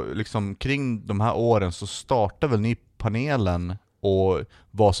internt så liksom kring de här åren så startar väl ni panelen och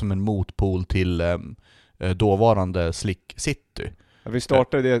var som en motpol till dåvarande Slick City. Ja, vi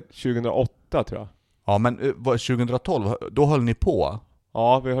startade det 2008 tror jag. Ja, men 2012, då höll ni på?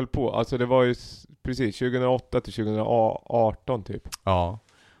 Ja, vi höll på. Alltså det var ju precis 2008 till 2018 typ. Ja,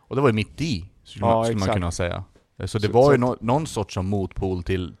 och det var ju mitt i, skulle man kunna säga. Så det var ju någon sorts som motpol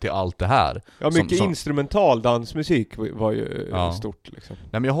till allt det här. Ja, mycket instrumental dansmusik var ju stort liksom. Nej,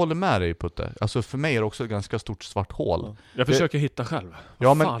 men jag håller med dig, Putte. Alltså för mig är det också ett ganska stort svart hål. Ja. Jag försöker hitta själv.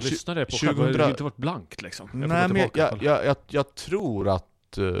 Ja, men fan, lyssna det på själv. Det har inte varit blankt liksom. Nej, men jag tror att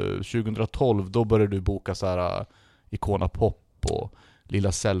 2012 då började du boka så här Icona Pop och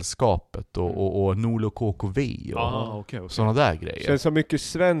Lilla Sällskapet och Nolo KKV och sådana där grejer. Känns som mycket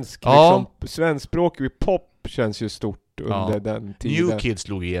svensk liksom, svenskspråkig pop känns ju stort under den tiden. New Kids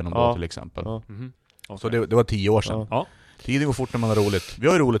slog igenom då till exempel. Ja. Så det var 10 år sedan. Ja. Tiden går fort när man har roligt. Vi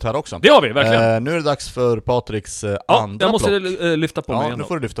har ju roligt här också. Det har vi, verkligen. Nu är det dags för Patriks andra jag måste block. Lyfta på mig igen. Nu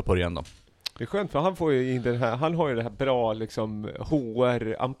får du lyfta på det igen då. Det är skönt för han får ju in den här, han har ju det här bra liksom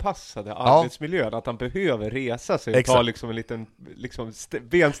HR-anpassade arbetsmiljön, att han behöver resa sig och ta liksom en liten liksom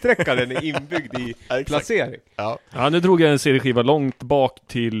bensträckare, den är inbyggd i placering. Ja, nu drog jag en CD-skiva långt bak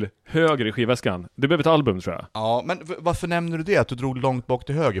till höger i skivväskan. Det blev ett album tror jag. Ja, men varför nämner du det, att du drog långt bak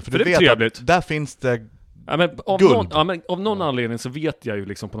till höger? För du det är vet trevligt. Att där finns det av någon anledning så vet jag ju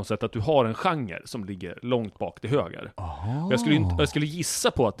liksom på något sätt att du har en genre som ligger långt bak till höger. Jag skulle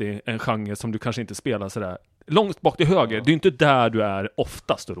gissa på att det är en genre som du kanske inte spelar sådär långt bak till höger. Det är ju inte där du är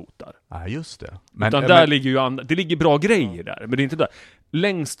oftast och rotar. Ja, just det. Utan där ligger ju det ligger bra grejer där, men det är inte där.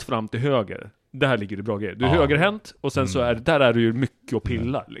 Längst fram till höger, där ligger det bra grejer. Du är högerhänt och sen så där är du ju mycket och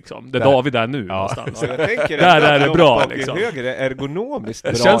pillar liksom. Det är David där nu någonstans. Jag tänker där är det bra liksom. Höger är ergonomiskt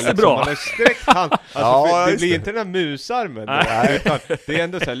bra. Känns det bra? Man har sträckt hand. Alltså, det blir inte den där musarmen. Utan det är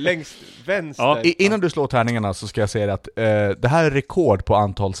ändå så här längst vänster. Ja, innan du slår tärningarna så ska jag säga att det här är rekord på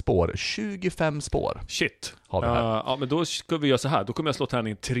antal spår. 25 spår. Shit. Har vi här. Ja, men då ska vi göra så här. Då kommer jag slå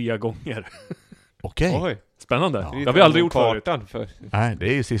tärningen 3 gånger. Okej. Oj. Spännande. Det har vi aldrig gjort förut. Nej, det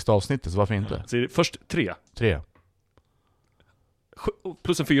är ju sista avsnittet, så varför inte? Så först 3. 3.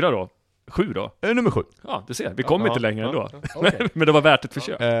 Plus en 4 då. 7 då. Nummer 7. Ja, du ser. Vi kommer inte längre ändå. Men det var värt ett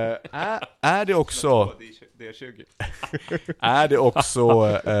försök. Är det också... Det är 20. Är det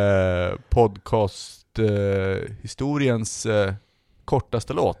också podcast historiens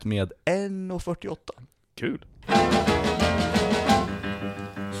kortaste låt med 1:48. Kul.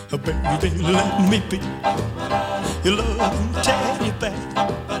 Baby, let me be your loving teddybear.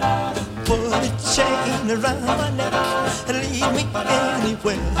 Put a chain around my neck and leave me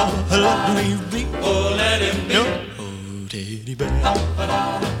anywhere. Let me be, let him be your teddy bear.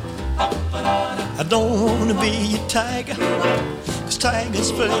 I don't wanna be a tiger, 'cause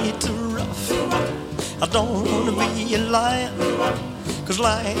tigers play too rough. I don't wanna be a lion, 'cause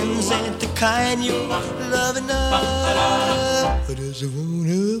lions ain't the kind you love enough. I just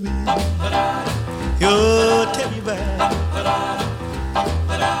wanna be your teddy bear.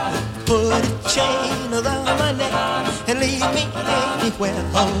 Put a chain around my neck and leave me anywhere.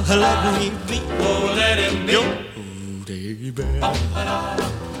 Oh, let me be, let him be your teddy bear.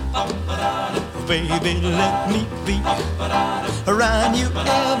 Baby, let me be around you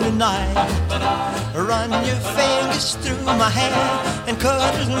every night. Run your fingers through my hair and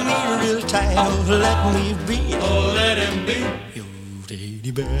cuddle me real tight. Oh, let me be, let him be your teddy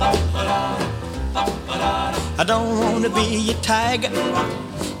teddy bear. I don't want to be a tiger,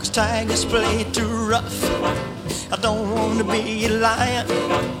 'cause tigers play too rough. I don't want to be a lion,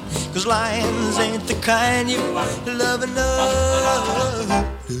 'cause lions ain't the kind you love enough.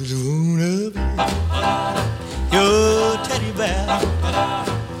 Just wanna be your teddy bear.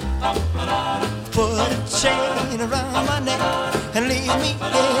 Put a chain around my neck and leave me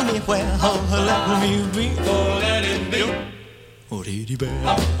anywhere. Oh, let me be, oh, let it be, oh, teddy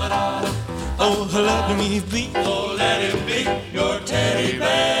bear. Oh, let me be, oh, let it be your teddy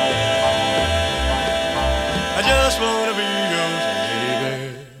bear. I just wanna be your teddy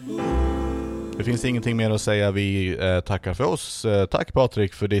bear. Det finns ingenting mer att säga. Vi tackar för oss. Tack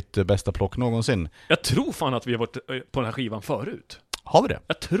Patrik för ditt bästa plock någonsin. Jag tror fan att vi har varit på den här skivan förut. Har vi det?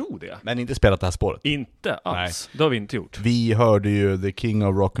 Jag tror det. Men inte spelat det här spåret? Inte alls. Nej. Det har vi inte gjort. Vi hörde ju The King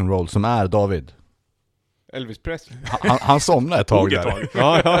of Rock'n'Roll som är David. Elvis Presley. Han somnade ett tag där.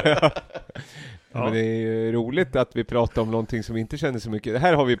 Ja. Men det är ju roligt att vi pratar om någonting som vi inte känner så mycket.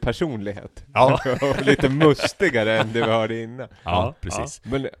 Här har vi personlighet. Ja. Lite mustigare än det vi hörde innan. Ja, precis.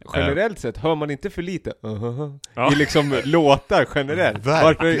 Men generellt sett hör man inte för lite i liksom låtar generellt.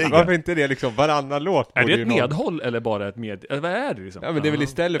 Varför inte det liksom varannan låt? Är det ett medhåll eller bara ett eller vad är det liksom? Ja, men det är väl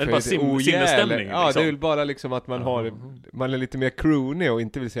istället för sinnesstämning. Ja, liksom. Det är väl bara liksom att man är lite mer croony och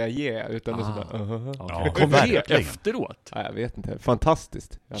inte vill säga utan det är sådär. Kommer det efteråt? Ja, jag vet inte.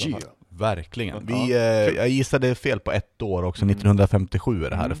 Fantastiskt. Verkligen. Jag gissade fel på ett år också, 1957 är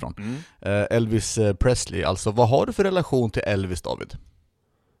det härifrån. Elvis Presley, alltså vad har du för relation till Elvis, David?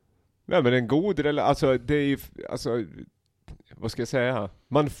 Nej, men en god relation, alltså det är ju, alltså vad ska jag säga?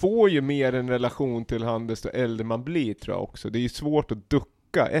 Man får ju mer en relation till han desto äldre man blir, tror jag också. Det är ju svårt att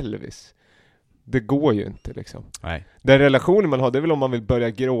ducka Elvis. Det går ju inte liksom. Nej. Den relationen man har, det är väl om man vill börja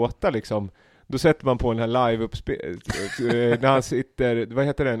gråta liksom. Då sätter man på den här live när han sitter, vad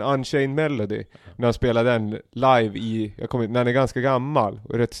heter den? Unchained Melody. När han spelar den live när han är ganska gammal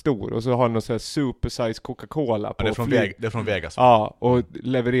och rätt stor. Och så har han någon sån här supersize Coca-Cola på det är från Vegas. Ja, och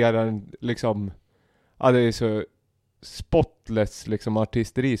levererar en liksom, ja, det är så spotless liksom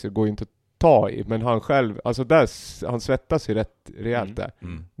artisteri, så det går ju inte att ta i. Men han själv, alltså där, han svettas ju rätt rejält där.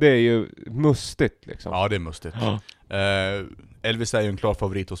 Det är ju mustigt liksom. Ja, det är mustigt. Elvis är ju en klar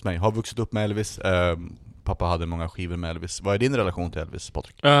favorit hos mig. Har vuxit upp med Elvis. Pappa hade många skivor med Elvis. Vad är din relation till Elvis,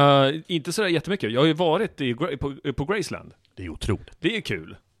 Patrik? Inte så jättemycket. Jag har ju varit på Graceland. Det är otroligt. Det är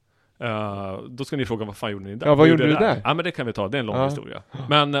kul. Då ska ni fråga, vad fan gjorde ni där? Ja, vad gjorde du där? Ja, men det kan vi ta. Det är en lång historia.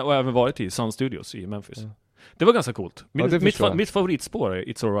 Men, och även varit i Sun Studios i Memphis. Det var ganska coolt. Mitt favoritspår är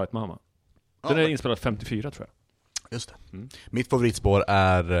It's All Right Mama. Den är inspelad 54, tror jag. Just det. Mitt favoritspår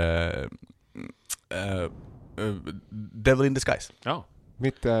är Devil in Disguise. Ja.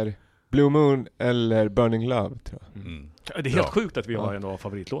 Mitt är Blue Moon eller Burning Love, tror jag. Det är helt sjukt att vi har en av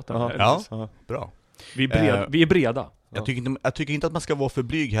favoritlåtarna. Ja, bra. Vi är breda. Jag tycker inte att man ska vara för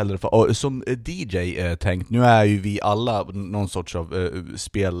blyg heller. För, som DJ tänkt, nu är ju vi alla någon sorts av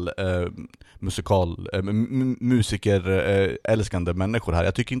musiker älskande människor här.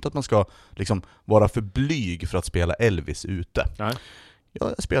 Jag tycker inte att man ska liksom vara för blyg för att spela Elvis ute. Nej.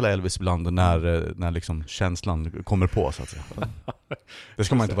 Jag spelar Elvis ibland när liksom känslan kommer på, så att säga. Det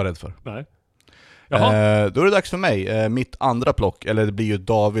ska man inte vara rädd för. Nej. Då är det dags för mig. Mitt andra plock, eller det blir ju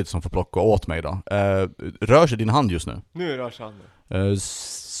David som får plocka åt mig då. Rör sig din hand just nu? Nu rör sig handen.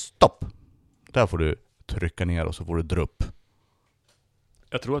 Stopp. Där får du trycka ner och så får du dra upp.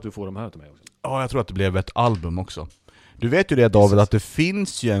 Jag tror att du får de här till mig också. Ja, jag tror att det blev ett album också. Du vet ju det, David, att det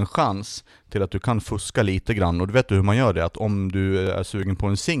finns ju en chans till att du kan fuska lite grann. Och du vet hur man gör det, att om du är sugen på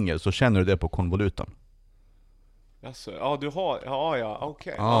en singel så känner du det på konvoluten. Alltså, ja, du har,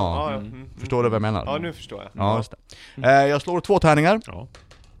 okej. Förstår du vad jag menar? Ja, nu förstår jag. Ja, just det. Jag slår 2 tärningar. Ja.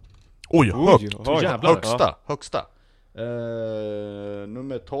 Oj, högsta.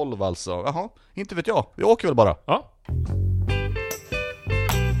 Nummer 12 alltså. Jaha, inte vet jag. Vi åker väl bara. Ja.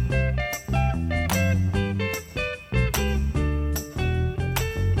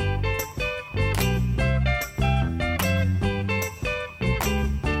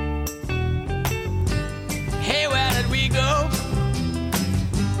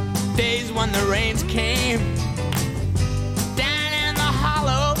 When the rains came down in the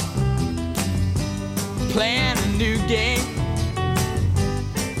hollow, playing a new game,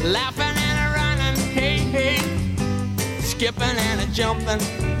 laughing and a running, hey, hey, skipping and a jumping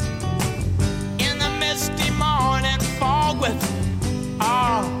in the misty morning fog with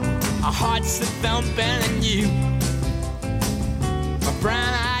our hearts a thumping, and you, my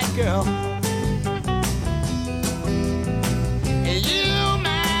brown-eyed girl, and you,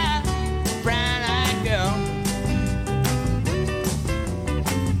 brown-eyed girl,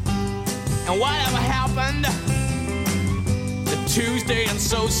 And whatever happened to Tuesday and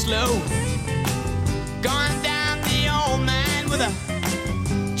so slow? Gone down the old man with a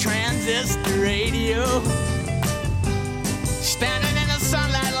transistor radio, standing in the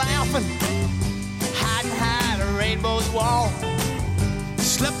sunlight laughing, hiding behind a rainbow's wall,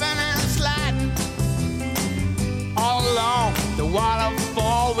 slipping and sliding all along the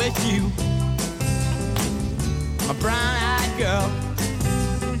waterfall with you, a brown-eyed girl.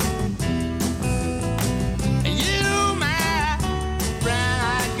 You, my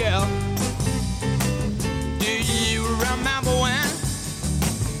brown-eyed girl. Do you remember when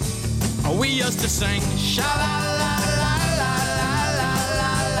we used to sing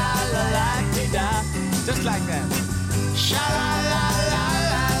sha-la-la-la-la-la-la-la-la-la-la-la-la-la-la-la-la, just like that.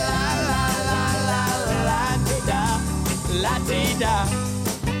 Sha-la-la-la-la-la-la-la-la-la-la-la-la.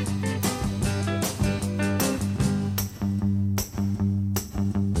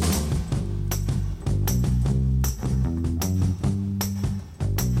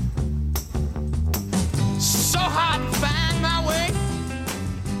 So hard to find my way.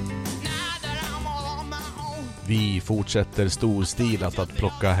 Now that I'm all on my own. Vi fortsätter storstilat att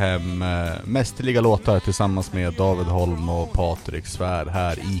plocka hem mästerliga låtar tillsammans med David Holm och Patrik Svärd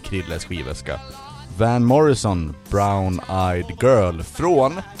här i Krilles skivväska. Van Morrison, Brown Eyed Girl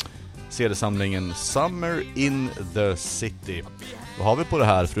från CD-samlingen Summer in the City. Vad har vi på det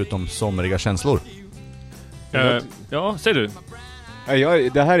här förutom somriga känslor? Ja, säger du?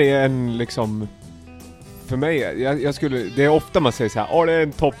 Det här är en liksom... För mig, jag skulle... Det är ofta man säger så här, det är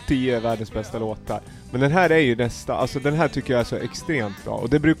en topp 10 världens bästa låtar. Men den här är ju nästa... Alltså den här tycker jag är så extremt bra. Och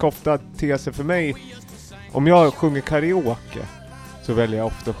det brukar ofta te sig för mig... Om jag sjunger karaoke så väljer jag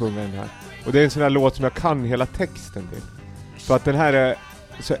ofta att sjunga den här. Och det är en sån här låt som jag kan hela texten till. För att den här är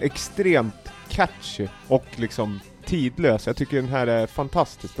så extremt catchy och liksom tidlös. Jag tycker den här är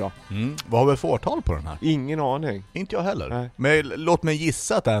fantastiskt bra. Vad har vi för årtal på den här? Ingen aning. Inte jag heller. Nej. Men låt mig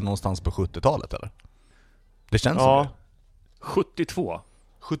gissa att det är någonstans på 70-talet, eller? Det känns som det. 72.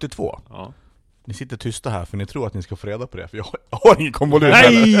 72? Ja. Ni sitter tysta här för ni tror att ni ska få reda på det. För jag har ingen konvolut.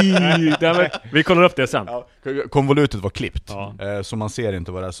 Nej! Vi kollar upp det sen. Ja. Konvolutet var klippt. Ja. Så man ser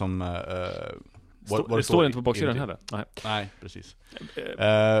inte vad det är som... Det står inte på baksidan heller. Nej, precis.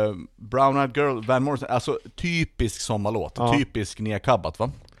 Brown Eyed Girl, Van Morrison. Alltså typisk sommarlåt. Ja. Typisk nedkabbat,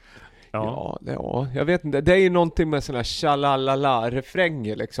 va? Ja, jag vet inte. Det är ju någonting med såna här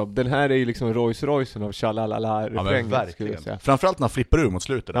tjalalala-refränger liksom. Den här är ju liksom Rolls-Roycen av tjalalala-refränger. Ja, men verkligen. Framförallt när flippar ur mot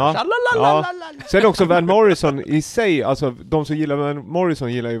slutet. Ja. Sen också Van Morrison i sig, alltså de som gillar Van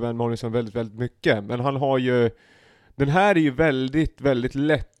Morrison gillar ju Van Morrison väldigt, väldigt mycket. Men han har ju... Den här är ju väldigt, väldigt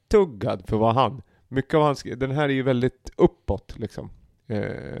lättuggad för vad han... Mycket av hans... Den här är ju väldigt uppåt liksom.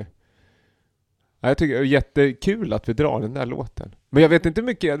 Jag tycker det är jättekul att vi drar den där låten. Men jag vet inte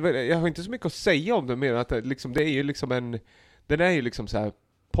mycket, jag har inte så mycket att säga om den mer att det, liksom, det är ju liksom en... Den är ju liksom så här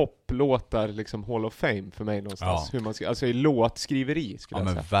poplåtar liksom Hall of Fame för mig någonstans. Ja. Hur man ska, alltså i låtskriveri skulle jag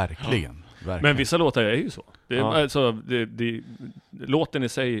säga. Verkligen. Men vissa låtar är ju så. Alltså, låten i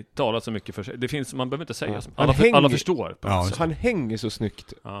sig talar så mycket för sig. Det finns, man behöver inte säga så. Alla förstår. Han hänger så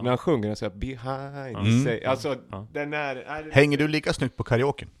snyggt när han sjunger så här, behind say. Alltså, den är... Hänger du lika snyggt på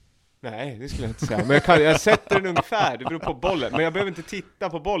karaoke? Nej, det skulle jag inte säga. Men jag sätter den ungefär, det beror på bollen. Men jag behöver inte titta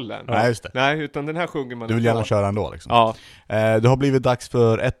på bollen. Nej, just det. Nej, utan den här sjunger man. Du vill gärna köra ändå liksom. Ja. Det har blivit dags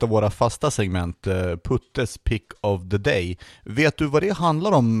för ett av våra fasta segment, Puttes Pick of the Day. Vet du vad det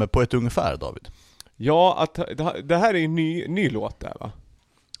handlar om på ett ungefär, David? Ja, att det här är en ny låt där, va?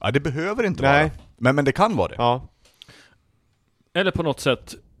 Ja, det behöver inte vara. Men det kan vara det. Ja. Eller på något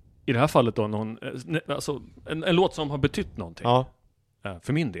sätt, i det här fallet då, en låt som har betytt någonting. Ja.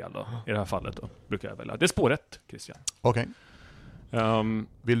 För min del då, i det här fallet då, brukar jag välja. Det är spår 1, Christian. Okej.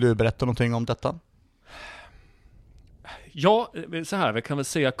 Vill du berätta någonting om detta? Ja, så här, vi kan väl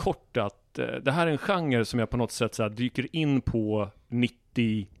säga kort att det här är en genre som jag på något sätt så här, dyker in på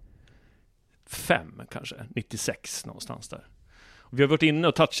 95 kanske, 96 någonstans där. Och vi har varit inne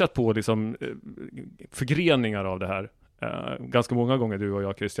och touchat på liksom, förgreningar av det här ganska många gånger, du och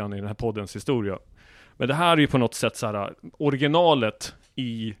jag, Christian, i den här poddens historia. Men det här är ju på något sätt så här, originalet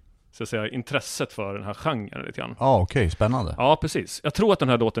i så att säga, intresset för den här genren lite grann. Ja, okej, spännande. Ja, precis. Jag tror att den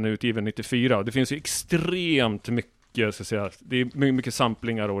här låten är utgiven 94 och det finns ju extremt mycket, så att säga, det är mycket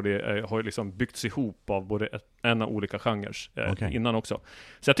samplingar och det har ju liksom byggts ihop av både en av olika genrer innan också.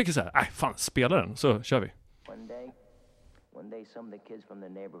 Så jag tycker så här, fan, spela den, så kör vi. One day some of the kids from the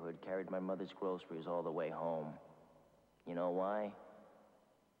neighborhood carried my mother's groceries all the way home. You know why?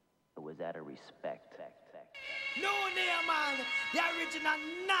 It was out of respect. No name man, the original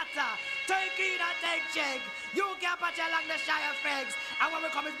Nuttah. Take in and take check. You can't patch along the shy effects. And when we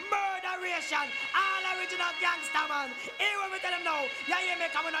come is murderation. All original gangster man. Here when we tell them no. You hear me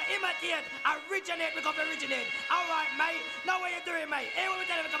coming to imitate. Originate, we come to originate. Alright mate, now what you doing mate? Here when we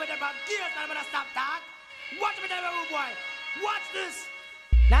tell them we come to them gears, I'm gonna stop that. Watch me tell them rude boy. Watch this.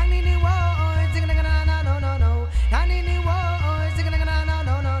 Nanini wo, zing na na no no no. Nanini wo, zing na na no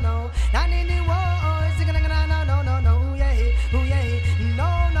no no no. Nanini wo, zing na na no no no. Oh yeah, no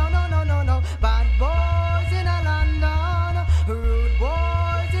no no no no no. Bad boys in a London, rude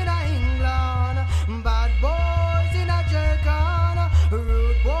boys in a England, bad boys in a Jamaica,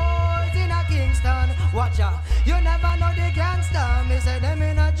 rude boys in a Kingston. Watch out, you never know the gangster. Me say them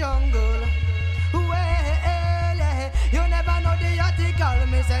in a jungle. Well, you never know the article.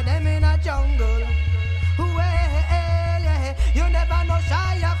 Me say them in a jungle. Well, you never know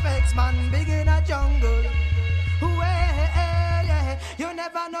shy effects, man. Big in a jungle. Well, you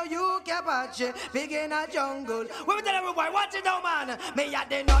never know you can patch it. Big in a jungle. When we tell everybody, watch it now, man. Me a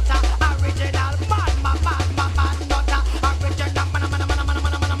the Nuttah, original man, Nuttah, original man, Nuttah, original man, Nuttah,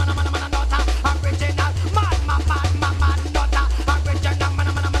 original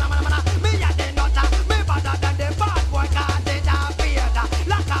man. Me a the Nuttah, me better than the bad boy, 'cause they are feared.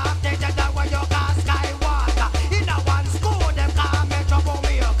 Lock up the jet where you got Skywalker. In a one school, them call me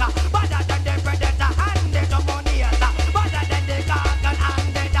troublemaker. Better than the predator and the dominator. Better than the garden and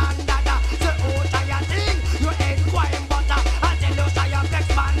the dandada. So who try a thing? You ain't quite butter. I tell you, try a flex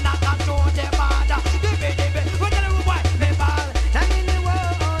man that can show the border. Dibby, we tell you why me ball. And in the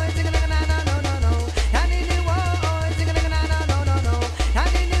world, sing a na na no no no. And in the world, sing a na na no no no.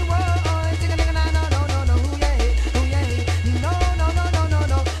 And in the world, sing a na na no no no. Yeah, no no no no no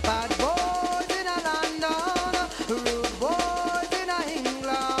no. Bad boys in a London, rude boys in a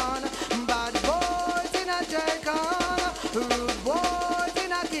England, bad boys in a Jamaica, rude boys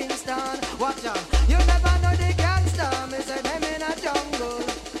in a Kingston. Watch out, you never know the gangster. Me say them in a jungle.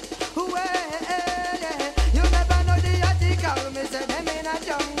 Well, you never know the article. Me say them in a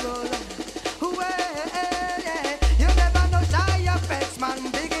jungle. Well, you never know shy effects, man.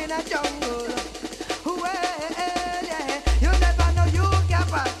 Big in a jungle. Well, you never know you can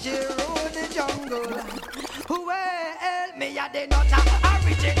patch it through the jungle. Well, me a the Nuttah,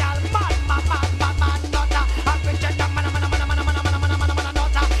 original man, Nuttah, original man, Nuttah, original man, Nuttah, original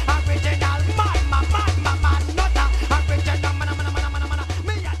man,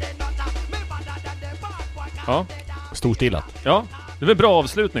 me a the Nuttah, me better than the bad boy. Ja. Storstilat. Ja, det var en bra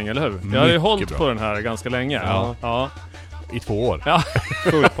avslutning, eller hur? Jag har ju Mycket hållit bra. på den här ganska länge. Ja. I 2 år. Ja.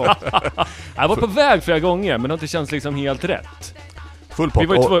 Jag var på väg flera gånger, men det har inte känts liksom helt rätt. Full pop.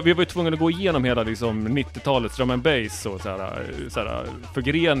 Vi var ju tvungna att gå igenom hela liksom 90-talets drum and bass och såhär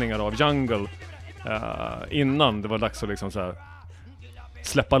förgreningar av jungle innan det var dags att liksom såhär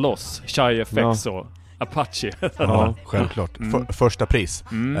släppa loss Shy Effects och Apache. Ja, självklart. Första pris.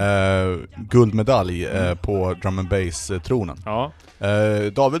 Guldmedalj på drum and bass-tronen. Ja.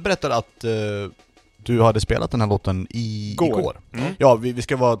 David berättade att du hade spelat den här låten igår. Ja, vi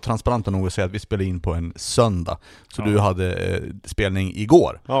ska vara transparenta nog och säga att vi spelade in på en söndag. Så du hade spelning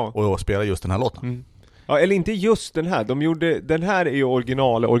igår och spelade just den här låten. Ja, eller inte just den här. De gjorde, den här är ju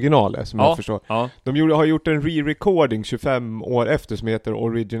originalet som jag förstår. Ja. De har gjort en re-recording 25 år efter som heter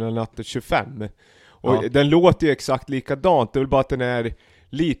Original Nuttah 25. Och den låter ju exakt likadant. Det är väl bara att den är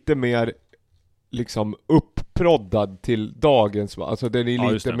lite mer liksom upproddad till dagens. Alltså den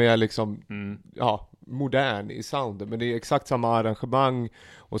är lite mer liksom modern i soundet. Men det är exakt samma arrangemang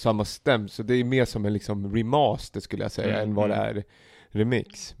och samma stäm. Så det är mer som en liksom remaster skulle jag säga än vad det är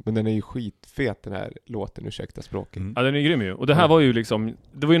remix. Men den är ju skitfet den här låten, ursäkta språket. Ja, den är grym ju. Och det här var ju liksom,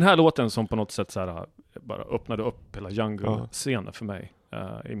 det var ju den här låten som på något sätt så här, bara öppnade upp hela jungle-scenen för mig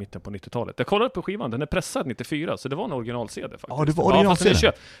i mitten på 90-talet. Jag kollade på skivan, den är pressad 94, så det var en original-CD faktiskt. Ja, det var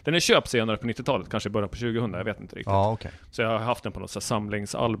original-CD. Den är köpt senare på 90-talet, kanske början på 2000, jag vet inte riktigt. Ja, okay. Så jag har haft den på något så här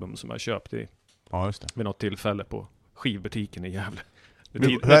samlingsalbum som jag köpt i vid något tillfälle på skivbutiken i Gävle.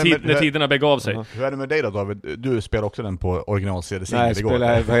 När tiderna begav sig. Hur är det med dig då, David? Du spelar också den på original-CD-singel igår. Nej,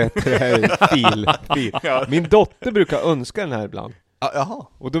 spelar, vad heter det här? Fil. Ja. Min dotter brukar önska den här ibland. Jaha.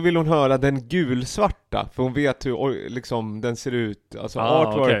 Och då vill hon höra den gulsvarta, för hon vet hur liksom den ser ut, alltså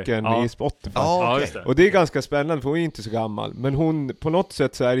artworken i Spotify. Okay. Och det är ganska spännande, för hon är inte så gammal. Men hon, på något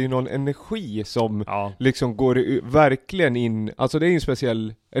sätt så är det ju någon energi som liksom går verkligen in, alltså det är en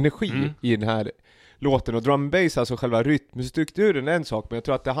speciell energi i den här låten. Och drum and bass, alltså själva rytmstrukturen är en sak, men jag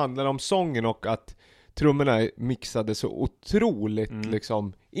tror att det handlar om sången och att trummorna mixade så otroligt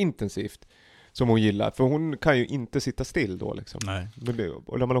liksom intensivt. som hon gillar. För hon kan ju inte sitta still då liksom. Nej.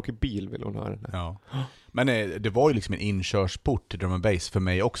 Och när man åker bil vill hon höra den här. Ja. Men det var ju liksom en inkörsport till drum and bass för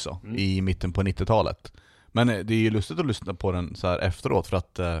mig också i mitten på 90-talet. Men det är ju lustigt att lyssna på den så här efteråt för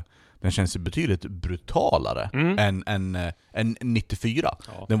att den känns ju betydligt brutalare än 94.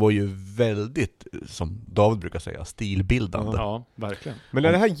 Ja. Den var ju väldigt, som David brukar säga, stilbildande. Ja, verkligen. Men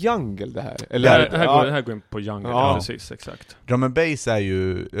är det här jungle det här? Eller? Det här går in på jungle, ja. Precis, exakt. Drum and bass är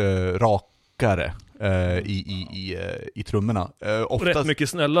ju rakare i trummorna. Oftast... Rätt mycket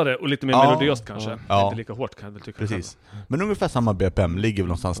snällare och lite mer melodiöst kanske. Ja. Inte lika hårt kan jag väl tycka. Precis. Men ungefär samma BPM ligger väl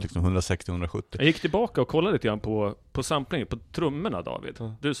någonstans liksom 160-170. Jag gick tillbaka och kollade lite grann på samplingen, på trummorna, David.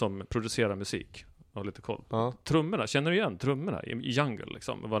 Du som producerar musik har lite koll. Trummorna, känner du igen trummorna i Jungle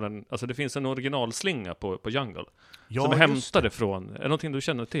liksom? Alltså det finns en originalslinga på Jungle. Ja, som är hämtade från. Är det någonting du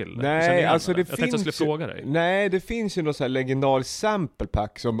känner till? Nej, alltså det tänkte jag skulle fråga dig. Nej, det finns ju något så här legendariskt sample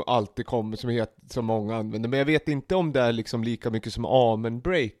pack som alltid kommer, som många använder. Men jag vet inte om det är liksom lika mycket som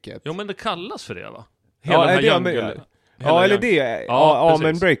Amen-breaket. Jo, men det kallas för det, va? Hela den här Jungle. Ja, eller det. Ja,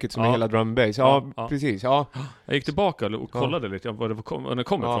 Amen-breaket som är hela drum and bass. Ja, precis. Ja. Jag gick tillbaka och kollade lite var det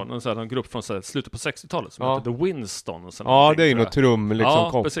kommer ifrån. En grupp från slutet på 60-talet som heter The Winston. Ja, det är ju något trum liksom.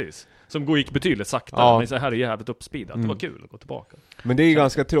 Ja, precis. Som gick betydligt saktare. Men så här är jävligt uppspeedat. Det var kul att gå tillbaka. Men det är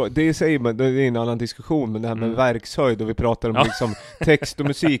ganska tråkigt. Det säger man, det är en annan diskussion. Men det här med verkshöjd och vi pratar om liksom text och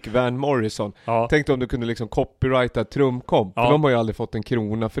musik, Van Morrison. Tänk om du kunde liksom copyrighta trumkomp. För de har ju aldrig fått en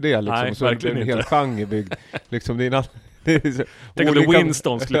krona för det liksom. Nej, så är det en hel genre byggd. Liksom det är en tänk om The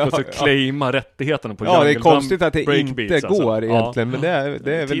Winston skulle plötsligt claima rättigheterna på Jungle. Ja, det är konstigt att det inte går alltså. egentligen. Men det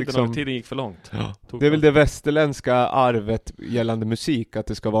är väl liksom... Tiden gick för långt. Det är väl det västerländska arvet gällande musik. Att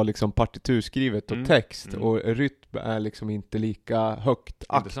det ska vara liksom partiturskrivet och text. Och rytm är liksom inte lika högt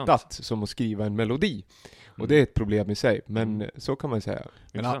aktat som att skriva en melodi. Och det är ett problem i sig, men så kan man säga.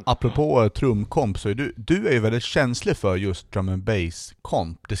 Men apropå trumkomp så är du är ju väldigt känslig för just drum and bass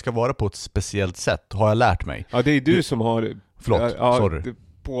komp. Det ska vara på ett speciellt sätt, har jag lärt mig. Ja, det är du som har sorry.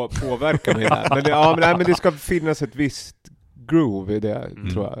 Påverkat mig där. Men det ska finnas ett visst groove i det,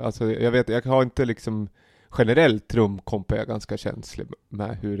 tror jag. Alltså, jag har inte liksom generellt trumkomp, är jag ganska känslig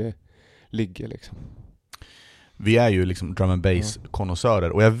med hur det ligger liksom. Vi är ju liksom drum and bass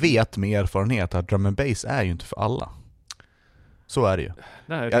konnässörer och jag vet med erfarenhet att drum and bass är ju inte för alla. Så är det ju.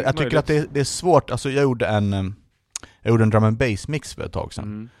 Nej, jag tycker att det är svårt. Alltså jag gjorde en drum and bass mix för ett tag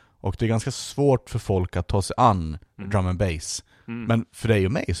sedan. Och det är ganska svårt för folk att ta sig an drum and bass. Men för dig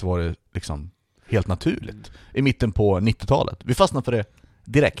och mig så var det liksom helt naturligt. I mitten på 90-talet. Vi fastnade för det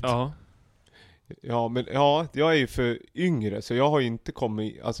direkt. Ja. Ja, men jag är ju för yngre så jag har ju inte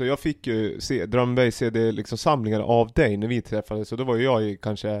kommit, alltså jag fick ju se drum and bass CD liksom samlingar av dig när vi träffades, så då var ju jag ju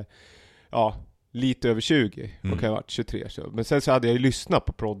kanske lite över 20 och kan ha varit 23 så. Men sen så hade jag ju lyssnat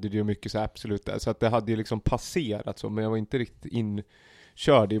på Prodigy och mycket så absolut där, så att det hade ju liksom passerat så, men jag var inte riktigt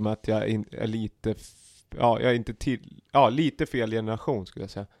inkörd i och med att jag är lite jag är inte lite fel generation skulle jag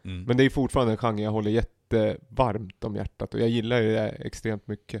säga. Men det är fortfarande en genre jag håller varmt om hjärtat och jag gillar ju det extremt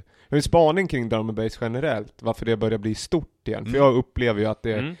mycket. Jag har en spaning kring drum and bass generellt, varför det börjar bli stort igen. För jag upplever ju att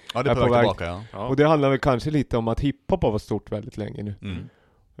det är på väg tillbaka, och det handlar väl kanske lite om att hiphop har varit stort väldigt länge nu.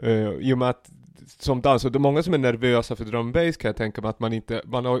 I och med att som dans, och det är många som är nervösa för drum and bass, kan jag tänka mig att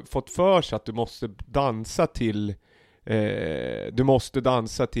man har fått för sig att du måste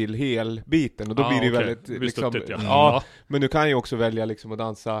dansa till helbiten och då blir det ju väldigt liksom, men du kan ju också välja liksom att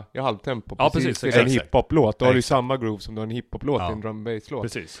dansa i halvtempo precis en hiphop-låt. Då har du ju samma groove som du har en hiphop-låt i en drum and bass-låt.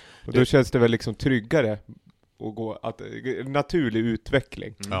 Precis. Och då känns det väl liksom tryggare att gå naturlig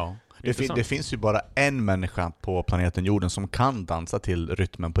utveckling. Ja. Det finns ju bara en människa på planeten jorden som kan dansa till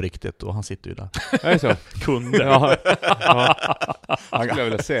rytmen på riktigt, och han sitter ju där. Är det så? Kunde. Han skulle jag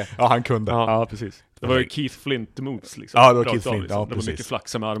vilja se. Ja, han kunde. Ja, precis. Det var ju Keith Flint moves liksom. Ja, det var Keith Flint. Liksom. Det var mycket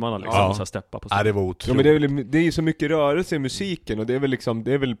flaxa med armarna liksom, så här steppa på. Ja, det var otroligt. Ja, men det är ju så mycket rörelse i musiken, och det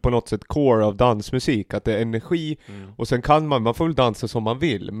är väl på något sätt core av dansmusik, att det är energi och sen kan man får väl dansa som man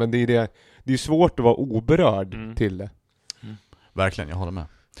vill, men det är svårt att vara oberörd till det. Verkligen, jag håller med.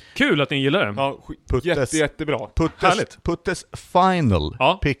 Kul att ni gillar det. Ja, jättebra. Puttes final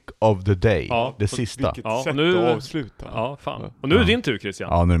pick of the day. Det sista. Vilket sätt att avsluta. Ja, fan. Och nu är det din tur, Christian.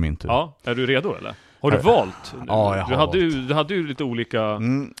 Ja, nu är det min tur. Ja, är du redo eller? Har du valt? Ja, jag har du hade ju lite olika...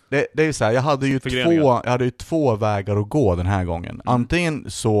 Det är ju så här, jag hade ju två vägar att gå den här gången.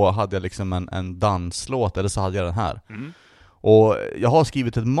 Antingen så hade jag liksom en danslåt, eller så hade jag den här. Och jag har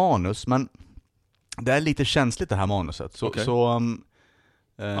skrivit ett manus, men det är lite känsligt det här manuset. Så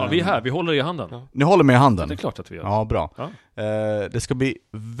vi är här, vi håller i handen. Ni håller med i handen? Det är klart att vi gör. Ja, bra. Ja. Det ska bli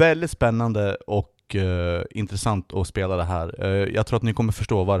väldigt spännande och och intressant att spela det här. Jag tror att ni kommer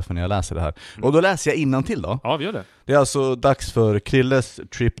förstå varför när jag läser det här. Och då läser jag innantill då. Ja, vi gör det. Det är alltså dags för Krilles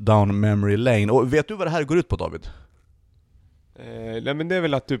Trip Down Memory Lane. Och vet du vad det här går ut på, David? Nej, men det är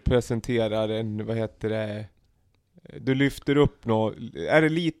väl att du presenterar en, vad heter det? Du lyfter upp något. Är det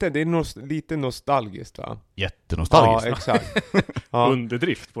lite? Det är lite nostalgiskt, va? Jättenostalgiskt. Ja, exakt. Ja.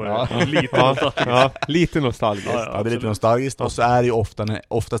 Underdrift på det. Ja. Lite nostalgiskt. Ja, lite nostalgiskt. Ja, det är lite nostalgiskt. Och så är det ju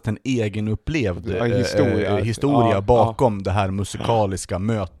oftast en egenupplevd historia bakom det här musikaliska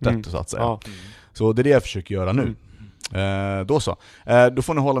mötet, så att säga. Ja. Så det är det jag försöker göra nu. Då så. Då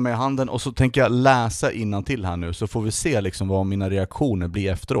får ni hålla mig i handen och så tänker jag läsa innantill här nu, så får vi se liksom vad mina reaktioner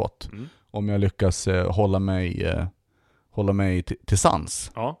blir efteråt. Om jag lyckas hålla mig till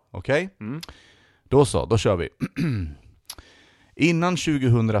sans. Ja. Okej? Då så, då kör vi. Innan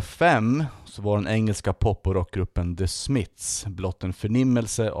 2005 så var den engelska pop- och rockgruppen The Smiths blott en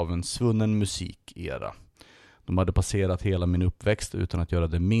förnimmelse av en svunnen musikera. De hade passerat hela min uppväxt utan att göra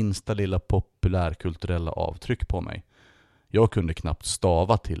det minsta lilla populärkulturella avtryck på mig. Jag kunde knappt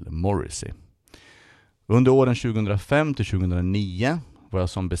stava till Morrissey. Under åren 2005 till 2009 var jag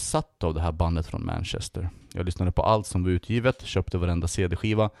som besatt av det här bandet från Manchester. Jag lyssnade på allt som var utgivet, köpte varenda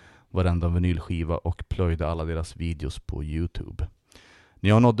CD-skiva, varenda vinylskiva och plöjde alla deras videos på YouTube. När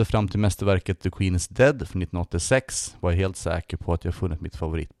jag nådde fram till mästerverket The Queen is Dead från 1986 var jag helt säker på att jag funnit mitt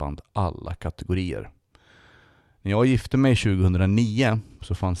favoritband alla kategorier. När jag gifte mig 2009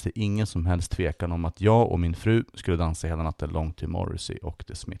 så fanns det ingen som helst tvekan om att jag och min fru skulle dansa hela natten långt till Morrissey och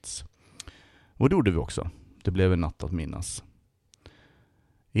The Smiths. Och det gjorde vi också. Det blev en natt att minnas.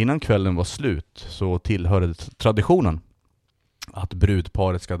 Innan kvällen var slut så tillhörde traditionen att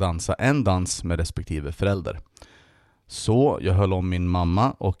brudparet ska dansa en dans med respektive förälder. Så jag höll om min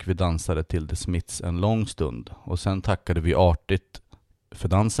mamma och vi dansade till The Smiths en lång stund. Och sen tackade vi artigt för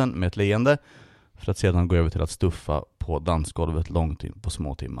dansen med ett leende för att sedan gå över till att stuffa på dansgolvet långt in på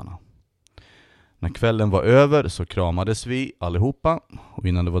småtimmarna. När kvällen var över så kramades vi allihopa och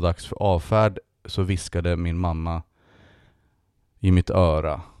innan det var dags för avfärd så viskade min mamma i mitt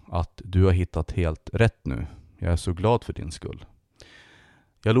öra att du har hittat helt rätt nu. Jag är så glad för din skull.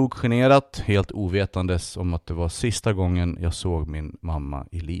 Jag log generat, helt ovetandes om att det var sista gången jag såg min mamma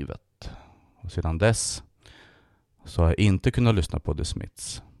i livet. Och sedan dess så har jag inte kunnat lyssna på The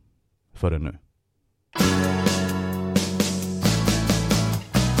Smiths förrän nu.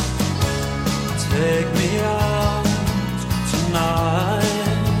 Take me out tonight,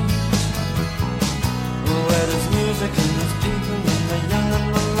 where there's music and there's people and the young and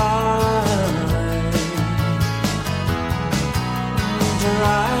the light.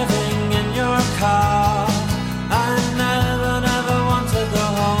 Driving in your car, I never want to go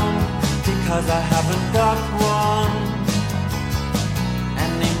home because I haven't got one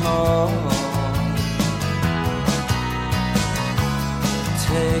anymore.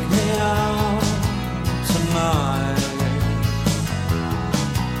 Take me out tonight,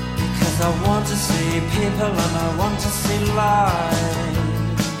 because I want to see people and I want to see light.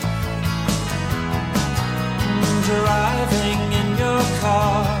 Driving in your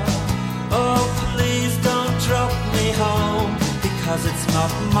car, oh please don't drop me home, because it's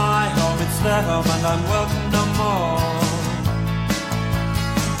not my home, it's their home and I'm welcome no more.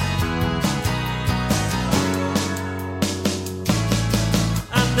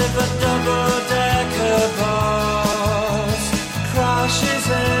 And if a double-decker bus crashes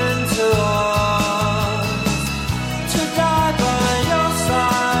into us, to die by your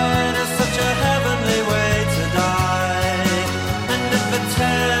side is such a heavenly way to die. And if a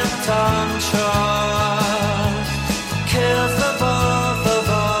 10-ton truck kills the both of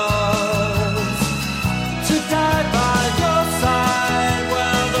us, to die by your side,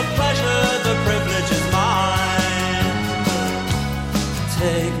 well the pleasure, the privilege is mine.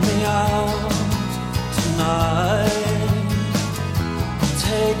 Take me out tonight,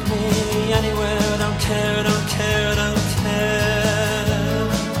 take me anywhere, don't care, don't care, don't care.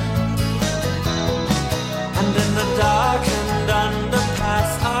 And in the dark and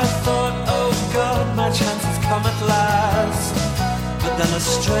underpass I thought, oh God, my chance has come at last. But then a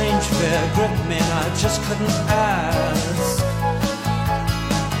strange fear gripped me and I just couldn't ask.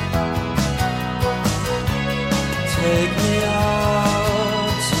 Take me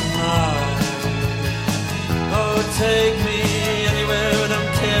out tonight, oh take me anywhere,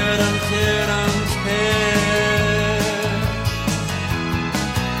 don't care, don't care, don't care.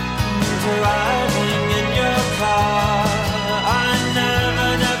 Driving in your car, I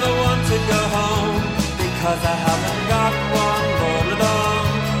never want to go home, because I haven't got one all alone.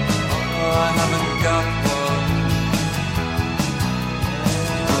 Oh, I haven't got one.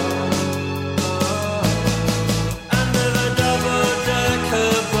 Oh,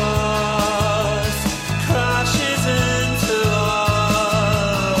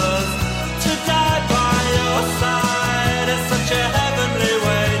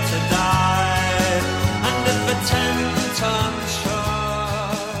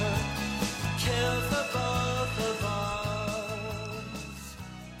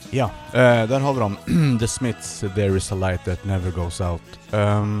 Ja, där har vi dem. The Smiths, There is a light that never goes out.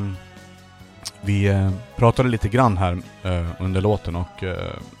 Vi pratade lite grann här under låten och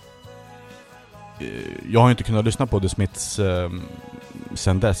jag har inte kunnat lyssna på The Smiths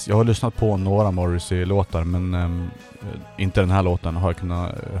sen dess. Jag har lyssnat på några Morrissey-låtar, men inte den här låten har jag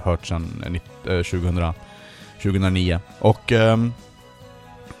kunnat hört sedan 2009. Och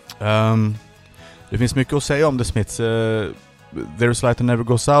det finns mycket att säga om The Smiths. There is light that never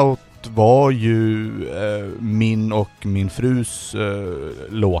goes out var ju min och min frus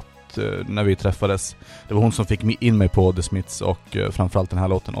låt när vi träffades. Det var hon som fick in mig på The Smiths och framförallt den här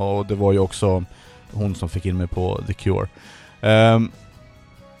låten. Och det var ju också hon som fick in mig på The Cure.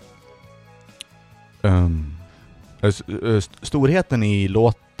 Storheten i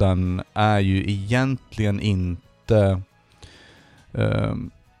låten är ju egentligen inte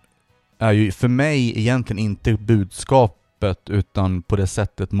är ju för mig egentligen inte budskapet, utan på det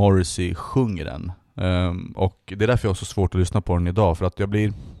sättet Morrissey sjunger den. Och det är därför jag har så svårt att lyssna på den idag, för att jag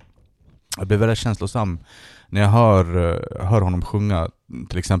blir väldigt känslosam när jag hör honom sjunga,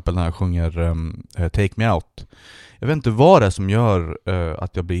 till exempel när han sjunger Take Me Out. Jag vet inte vad det är som gör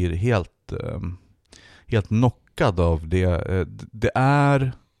att jag blir helt knockad av det. Det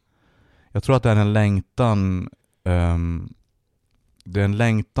är, jag tror att det är en längtan, det är en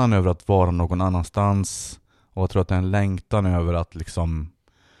längtan över att vara någon annanstans, och jag tror att det är en längtan över att liksom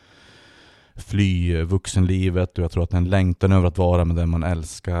fly vuxenlivet, och jag tror att det är en längtan över att vara med den man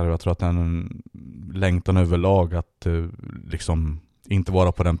älskar, och jag tror att det är en längtan överlag att liksom inte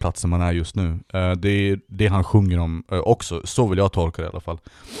vara på den platsen man är just nu. Det är det han sjunger om också, så vill jag tolka det i alla fall.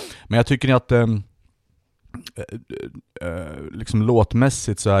 Men jag tycker att liksom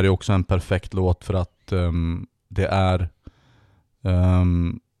låtmässigt så är det också en perfekt låt, för att det är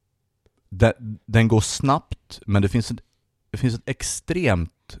den går snabbt, men det finns ett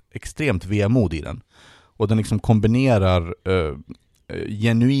extremt vemod i den, och den liksom kombinerar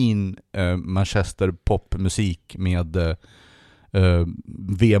genuin Manchester popmusik med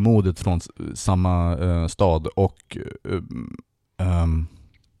vemodet från samma stad. Och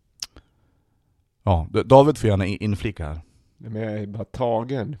ja, David får gärna inflika här. Men jag är bara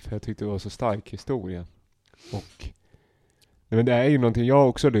tagen, för jag tyckte det var så stark historia. Och men det är ju någonting jag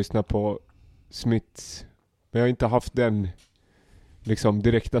också lyssnar på Smiths, men jag har inte haft den liksom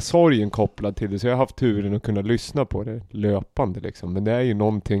direkta sorgen kopplad till det, så jag har haft turen att kunna lyssna på det löpande liksom. Men det är ju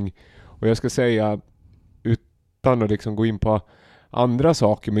någonting, och jag ska säga utan att liksom gå in på andra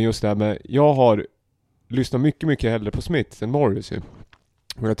saker, men just det här med, jag har lyssnat mycket hellre på Smiths än Morrissey.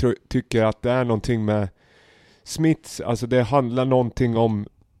 Och jag tycker att det är någonting med Smiths, alltså det handlar någonting om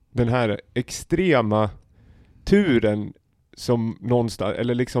den här extrema turen som någonstans,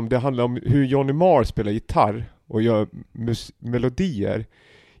 eller liksom det handlar om hur Johnny Marr spelar gitarr och gör melodier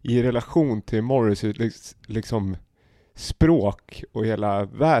i relation till Morrissey liksom språk och hela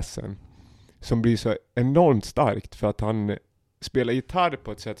väsen, som blir så enormt starkt för att han spelar gitarr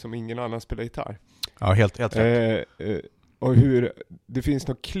på ett sätt som ingen annan spelar gitarr. Ja, helt rätt. Och hur det finns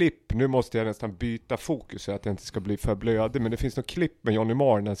något klipp, nu måste jag nästan byta fokus så att jag inte ska bli för blödig, men det finns något klipp med Johnny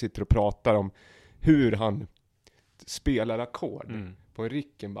Marr när han sitter och pratar om hur han spelar ackord på en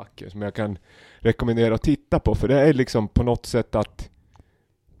Rickenbacker, som jag kan rekommendera att titta på, för det är liksom på något sätt att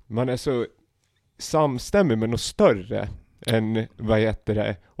man är så samstämmig med något större än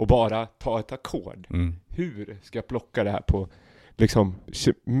och bara ta ett ackord. Hur ska jag plocka det här på liksom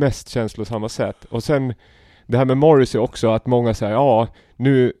mest känslosamma sätt? Och sen det här med Morrissey också, att många säger ja,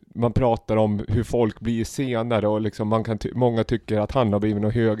 nu man pratar om hur folk blir senare, och liksom många tycker att han har blivit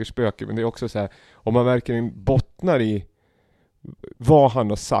något högerspöke, men det är också så här, om man verkligen bottnar i vad han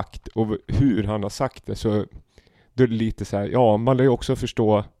har sagt och hur han har sagt det, så då är det lite så här, ja, man lär ju också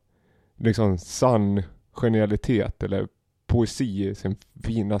förstå liksom sann genialitet eller poesi i sin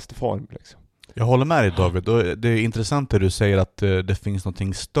finaste form liksom. Jag håller med dig, David, och det är intressant att du säger att det finns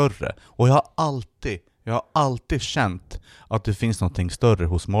någonting större, och jag har alltid känt att det finns någonting större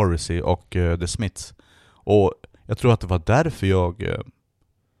hos Morrissey och The Smiths, och jag tror att det var därför jag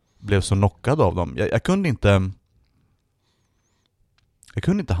blev så knockad av dem. Jag kunde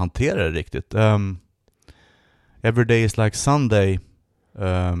inte hantera det riktigt. Every Day is Like Sunday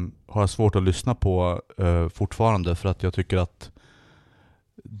har jag svårt att lyssna på fortfarande, för att jag tycker att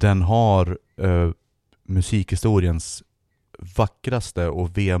den har musikhistoriens vackraste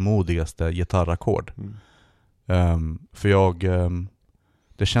och vemodigaste gitarrackord. För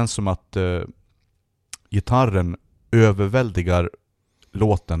det känns som att gitarren överväldigar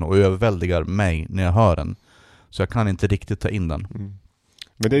låten och överväldigar mig när jag hör den, så jag kan inte riktigt ta in den.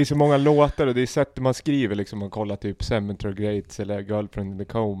 Men det är ju så många låtar och det är sättet man skriver liksom, man kollar typ Cemetery Gates eller Girlfriend in the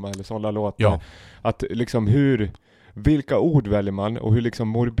Coma eller sådana låtar. Ja. Att liksom vilka ord väljer man och hur liksom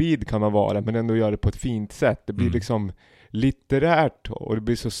morbid kan man vara men ändå göra det på ett fint sätt. Det blir liksom litterärt och det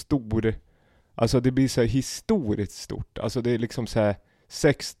blir så stor, alltså det blir så historiskt stort. Alltså det är liksom så här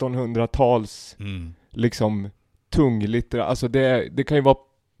 1600-tals liksom tunglitterärt. Alltså det kan ju vara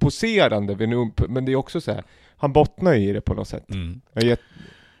poserande men det är också så här, han bottnar i det på något sätt.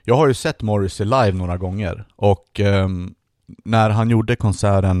 Jag har ju sett Morrissey live några gånger och när han gjorde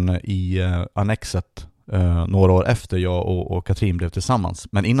konserten i Annexet några år efter jag och Katrin blev tillsammans,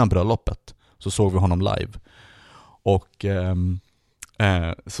 men innan bröllopet så såg vi honom live och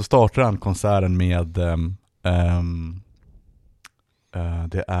så startade han konserten med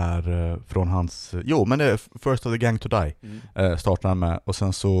det är från hans men det är First of the Gang to Die startar han med och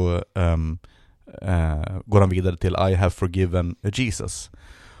sen så går han vidare till I have forgiven Jesus.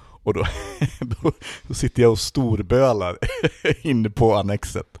 Och då sitter jag och storbölar inne på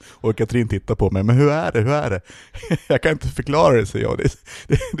Annexet. Och Katrin tittar på mig. Men hur är det? Jag kan inte förklara det, säger jag.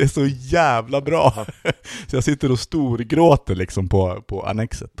 Det är så jävla bra. Så jag sitter och storgråter liksom på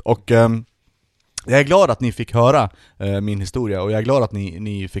Annexet. Och jag är glad att ni fick höra min historia. Och jag är glad att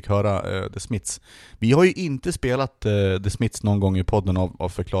ni fick höra The Smiths. Vi har ju inte spelat The Smiths någon gång i podden av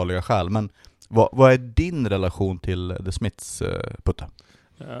förklarliga skäl. Men vad är din relation till The Smiths, Putta?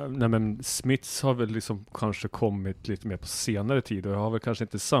 Nej, men Smiths har väl liksom kanske kommit lite mer på senare tid och jag har väl kanske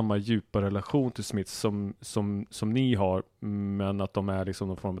inte samma djupa relation till Smiths som ni har, men att de är liksom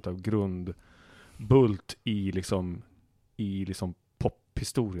någon form av grundbult i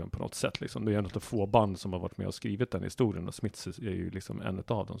pophistorien på något sätt liksom. Det är en av få band som har varit med och skrivit den historien och Smiths är ju liksom en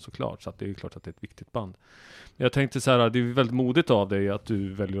av dem såklart, så att det är ju klart att det är ett viktigt band. Jag tänkte så här, det är väldigt modigt av dig att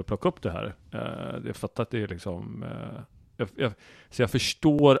du väljer att plocka upp det här. Jag fattar att det är liksom så jag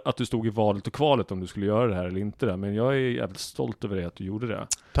förstår att du stod i valet och kvalet om du skulle göra det här eller inte där, men jag är jävligt stolt över det att du gjorde det.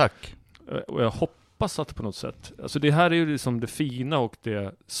 Tack. Och jag hoppas att på något sätt, alltså det här är ju liksom det fina och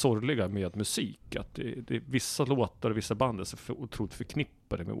det sorgliga med musik, att det är vissa låtar och vissa band är så otroligt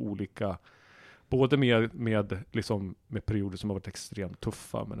förknippade med olika, både med perioder som har varit extremt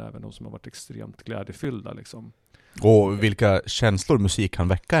tuffa men även de som har varit extremt glädjefyllda liksom. Och vilka känslor musik kan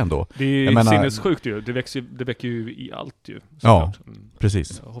väcka ändå. Det är sinnessjukt ju. Det väcker ju i allt ju. Ja,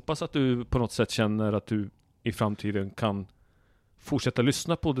 precis. Jag hoppas att du på något sätt känner att du i framtiden kan fortsätta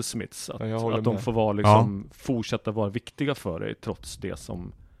lyssna på The Smiths. Att de får vara fortsätta vara viktiga för dig trots det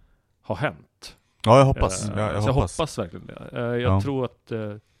som har hänt. Ja, jag hoppas. Jag hoppas verkligen det. Jag tror att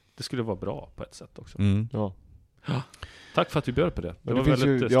det skulle vara bra på ett sätt också. Ja. Tack för att du bjöd på det. Det var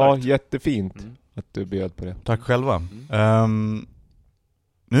väldigt starkt. Jättefint att du bjöd på det. Tack själva.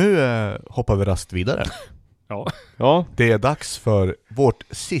 Nu hoppar vi raskt vidare. Ja. Det är dags för vårt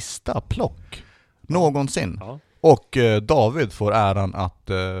sista plock någonsin. Ja. Och David får äran att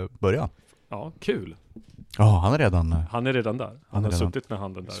börja. Ja, kul. Ja, han är redan där. Han har suttit med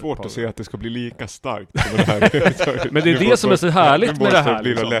handen där. Svårt att se att det ska bli lika starkt som det här. Men det är det som är så härligt med det här.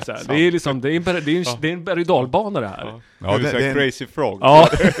 Liksom. Det är liksom, det är en berg- och dalbana det här. Ja, det är Crazy Frog. Ja.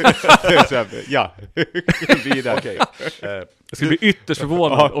 Ja. Okay. Jag skulle bli ytterst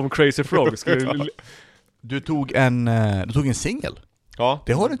förvånad om Crazy Frog skulle... Du tog en singel. Ja.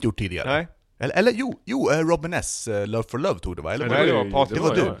 Det har du inte gjort tidigare. Nej. Eller Robin S. Love for Love tog det, va? Eller det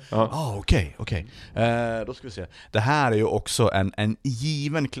var du. Okej. Då ska vi se. Det här är ju också en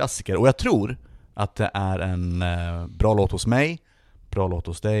given klassiker. Och jag tror att det är en bra låt hos mig, bra låt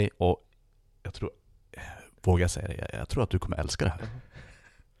hos dig. Och jag tror, vågar jag säga det, jag tror att du kommer älska det här.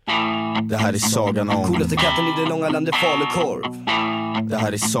 Det här är sagan om coolaste katten i det långa landet falukorv. Det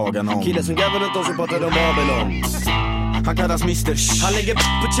här är sagan om killen som gräver runt oss och pratar om Babylon. Han kallas Mr. Han lägger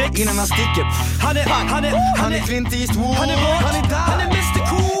på check innan han sticker. Han är Clint Eastwood. Han är bort, han är där. Han är Mr.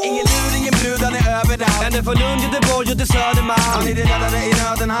 Cool. Ingen lur, ingen brud, han är överallt. Han är från Lund, Göteborg och till Södermalm. Han är din räddare i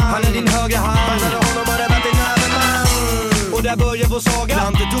nöden, han är din högra hand. Bandade honom och räddat din överman. Och där börjar vår saga.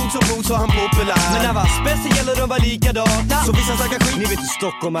 Landet dog som bot så han populär. Men när Vassbäst gäller de var likadana. Så vissa snackar skit, ni vet hur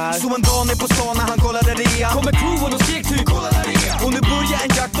Stockholm är. Så en dag ner på stan när han kollade rea. Kommer crewen och skrek typ, kolla där rea. Och nu börjar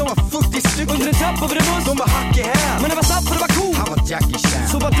en jakt, de var 40 stycken. Under en trapp över en mund, de var hack i häl. Men det var satt för det var cool. Han var Jackie Chan.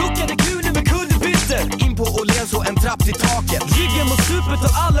 Så var duckade kulen med kullerbytter. In på Åhléns så en trapp till taket. Ryggen mot stupet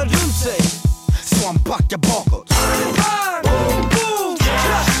och alla runt sig. Så han backar bakåt. Bang! Boom! Boom!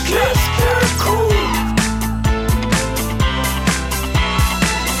 Crash! Crash! Cool!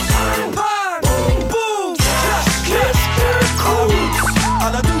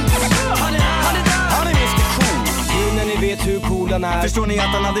 Alla dunkar. Han är Mr. Cool. Nu när ni vet hur cool han är, Förstår ni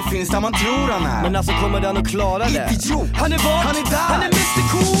att han aldrig finns där man tror han är? Men alltså kommer han att klara det? Idiot! Han är vart? Han är där! Han är Mr.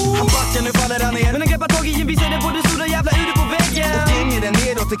 Cool! Han backar, nu faller han ner. Men han greppar tag i en visade på det stora jävla ude på väggen. Och gänger den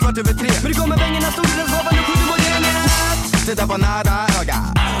neråt till 3:15. Men det kommer vängerna stod den svavan och skjuter på gänget. Titta på nära öga.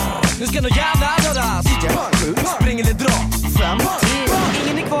 Nu ska nog jävla röras. Spring eller dra. 5, 3.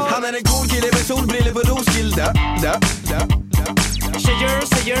 Ingen är kvar. Han är en cool kille med solbriller på Roskilde. Tjejer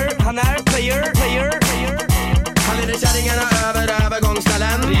säger han är player. Han leder kärringarna över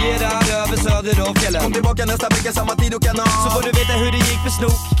övergångsställen. Regerar över söder och fjällen. Kom tillbaka nästa vecka, samma tid och kanal. Så får du veta hur det gick för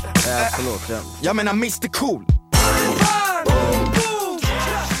Snook. Förlåt, ja. Jag menar Mr. Cool.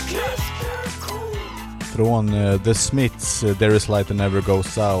 Från The Smiths There is light that never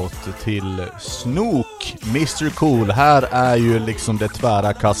goes out till Snook, Mr. Cool. Här är ju liksom det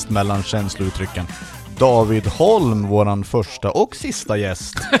tvära kast mellan känslouttrycken. David Holm, våran första och sista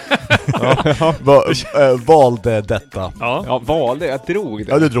gäst, valde detta. Ja, valde, jag drog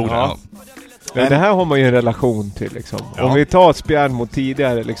det. Ja, du drog det. Ja. Men det här har man ju en relation till liksom. Ja. Om vi tar spjärn mot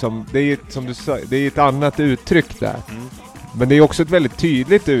tidigare liksom, det är ju som du sa, det är ett annat uttryck där. Men det är också ett väldigt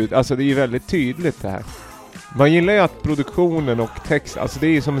tydligt alltså det är ju väldigt tydligt det här. Man gillar ju att produktionen och text, alltså det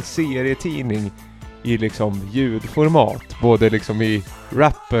är ju som en serietidning i liksom ljudformat, både liksom i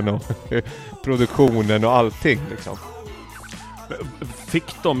rappen och produktionen och allting liksom.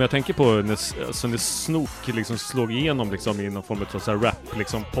 Fick de, jag tänker på när Snook liksom slog igenom liksom i någon form av så här rap,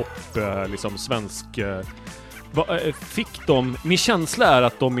 liksom pop, liksom svensk. Fick de, min känsla är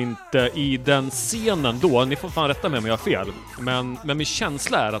att de inte i den scenen då, ni får fan rätta mig om jag har fel, men min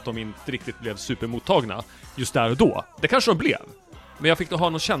känsla är att de inte riktigt blev supermottagna just där och då. Det kanske de blev. Men jag fick då ha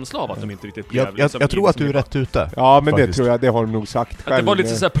någon känsla av att de inte riktigt blev. Jag tror att du är rätt ute. Ja, men faktiskt. det tror jag, det har de nog sagt själv. Att det var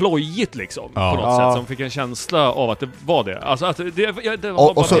lite så här plojigt liksom, på något sätt. Som fick en känsla av att det var det. Alltså att det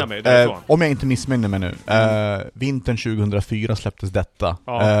var bara med mig därifrån. Om jag inte missminner mig nu, vintern 2004 släpptes detta.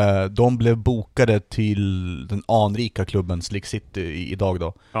 De blev bokade till den anrika klubben Slick City idag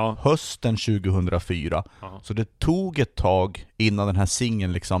då. Hösten 2004. Så det tog ett tag innan den här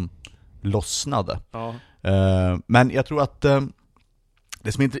singeln liksom lossnade. Men jag tror att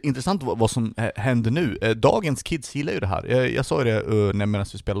det som är intressant vad som händer nu, dagens kids gillar ju det här. Jag sa ju det medan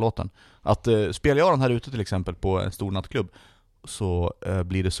vi spelade låten, att spelar jag den här ute till exempel på en stor nattklubb, så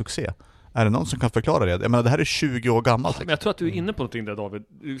blir det succé. Är det någon som kan förklara det? Jag menar, det här är 20 år gammalt. Men jag tror att du är inne på någonting där, David.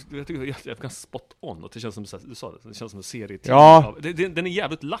 Jag tycker jag kan spot on, och det känns som du sa det känns som en serie. Ja. Den är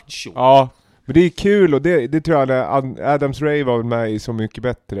jävligt lattjo. Ja. Men det är kul, och det tror jag att Adams Ray var med i Så mycket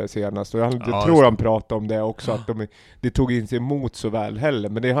bättre senast, och jag tror han pratade om det också, att det tog inte emot så väl heller,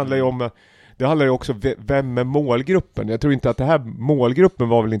 men det handlar ju om, det handlar ju också vem är målgruppen. Jag tror inte att det här målgruppen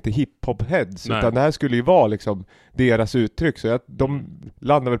var väl inte hiphop-heads, utan det här skulle ju vara liksom deras uttryck, så de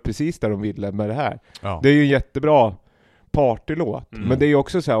landar väl precis där de ville med det här. Det är ju en jättebra partylåt, men det är ju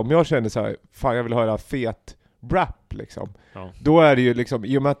också så här, om jag känner så här, fan jag vill höra fet rap liksom. Då är det ju liksom,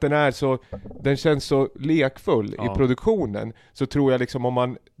 i och med att den känns så lekfull i produktionen, så tror jag liksom, om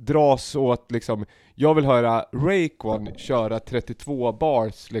man dras åt liksom, jag vill höra Rayquan köra 32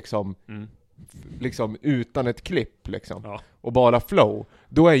 bars liksom, liksom utan ett klipp liksom, och bara flow,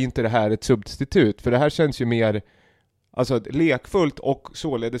 då är inte det här ett substitut, för det här känns ju mer alltså lekfullt och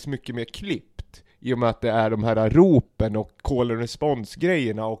således mycket mer klippt, i och med att det är de här ropen och call and response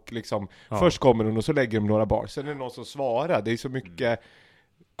grejerna, och liksom först kommer de och så lägger de några bar, sen är det någon som svarar. Det är så mycket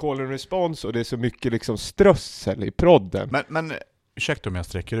call and response, och det är så mycket liksom strössel i prodden. Men ursäkta om jag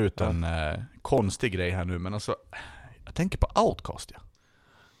sträcker ut en konstig grej här nu, men alltså jag tänker på Outcast.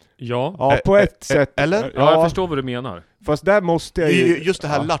 Ja, på ett sätt. Eller? Ja, jag förstår vad du menar. Fast där måste jag ju... Just det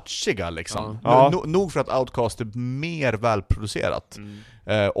här lattjiga liksom. Nog för att Outcast är mer välproducerat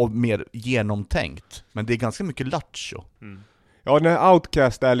och mer genomtänkt. Men det är ganska mycket lattjo. Ja, när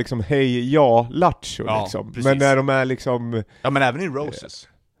Outcast är liksom hej, lattjo liksom. Precis. Men när de är liksom... Ja, men även i Roses.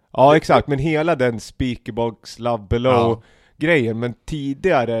 Ja, exakt. Men hela den Speakerbox, Love Below grejen. Men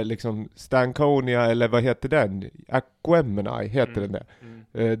tidigare liksom Stankonia, eller vad heter den? Aquemini heter den där.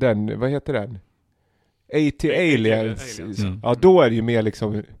 Den, vad heter den? AT Aliens. Ja, då är det ju mer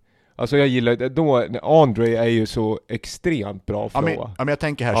liksom, alltså jag gillar det då, Andre är ju så extremt bra flow. Ja, men jag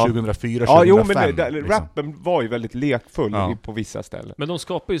tänker här 2004, 2005. Ja, jo, men liksom. rappen var ju väldigt lekfull på vissa ställen. Men de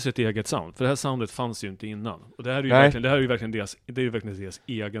skapar ju sitt eget sound, för det här soundet fanns ju inte innan. Och det här är ju verkligen deras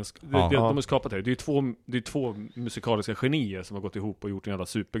egen, de har skapat det. Det är två musikaliska genier som har gått ihop och gjort en jävla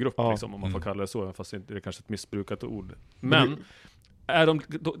supergrupp liksom, om man får kalla det så, fast det är kanske ett missbrukat ord. Men det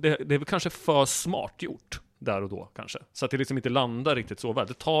är väl kanske för smart gjort där och då kanske. Så att det liksom inte landar riktigt så väl.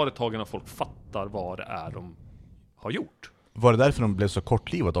 Det tar ett tag innan folk fattar vad det är de har gjort. Var det därför de blev så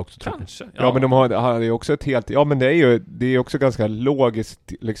kortlivat också? Kanske. Ja, men de har ju också ett helt... Ja, men det är också ganska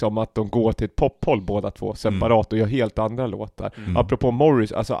logiskt liksom att de går till ett pophåll båda två separat och gör helt andra låtar. Apropå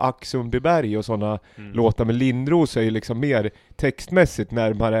Morris, alltså Axundbyberg och sådana låtar med Lindros är ju liksom mer textmässigt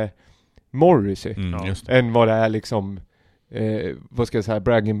närmare Morrissey än vad det är liksom vad ska jag säga,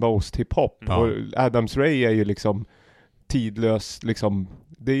 Bragging Boast hiphop. Och Adams Ray är ju liksom tidlös liksom,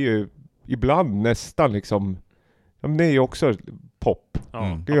 det är ju ibland nästan liksom, ja, men det är ju också pop.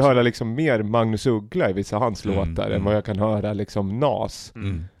 Jag kan ju höra liksom mer Magnus Uggla i vissa hans låtar än vad jag kan höra liksom Nas.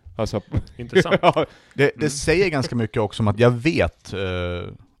 Alltså, intressant. Det säger ganska mycket också om att jag vet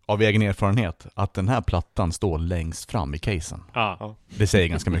av egen erfarenhet att den här plattan står längst fram i casen. Det säger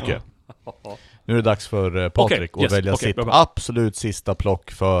ganska mycket. Nu är det dags för Patrik att välja sitt absolut sista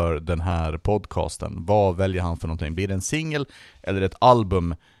plock för den här podcasten. Vad väljer han för någonting? Blir det en singel eller ett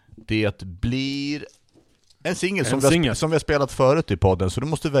album? Det blir en singel som vi har spelat förut i podden, så du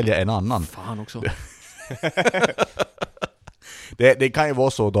måste välja en annan. Fan också. Det kan ju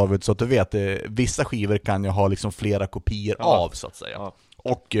vara så, David, så att du vet, vissa skivor kan jag ha liksom flera kopior av, så att säga.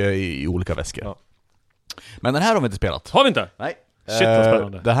 Och i olika väskor. Men den här har vi inte spelat. Har vi inte? Nej. Shit, vad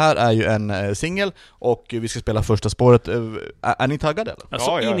spännande. Det här är ju en singel och vi ska spela första spåret. Är ni taggade eller?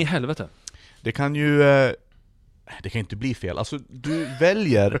 Alltså in i helvete. Det kan ju det kan inte bli fel. Alltså du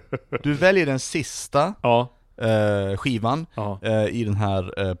väljer den sista skivan i den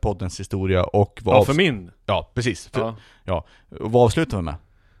här poddens historia och för min. Ja, precis. Ja. Vad avslutar vi med?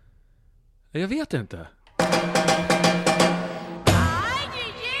 Jag vet inte.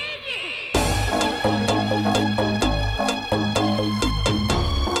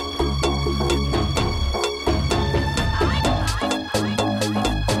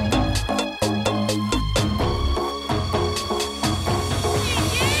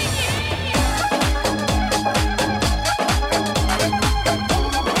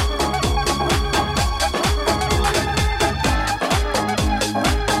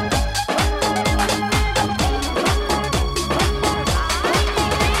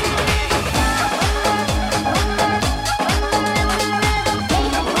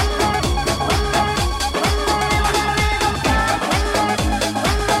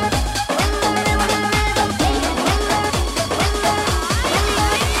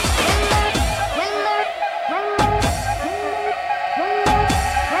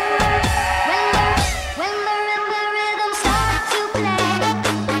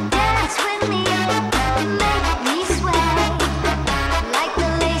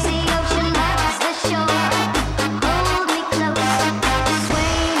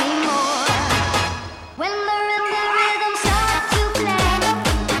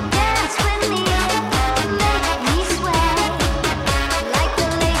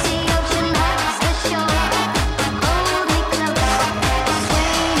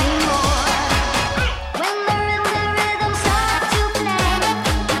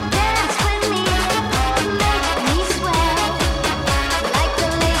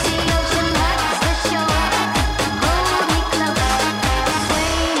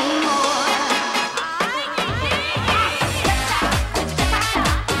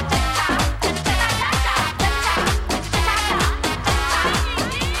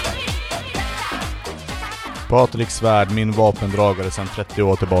 Patrik Svärd, min vapendragare sedan 30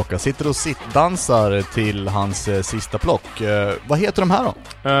 år tillbaka, sitter och dansar till hans sista plock. Vad heter de här då?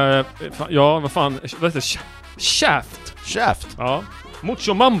 Vad heter det? Shaft. Ja.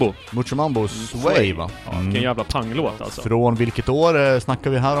 Mucho Mambo Sway, va? Ja, vilken jävla panglåt alltså. Från vilket år snackar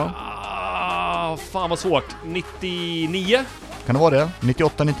vi här då? Fan vad svårt. 99? Kan det vara det?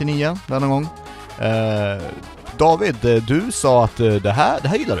 98, 99, den gång. David, du sa att det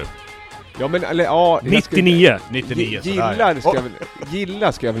här gillar du. Ja, men eller ja, 99.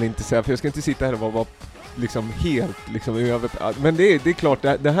 Gilla ska jag väl inte säga, för jag ska inte sitta här och vara liksom helt liksom över. Men det är klart,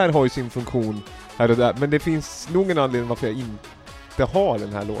 det här har ju sin funktion här och där, men det finns nog en anledning varför jag inte har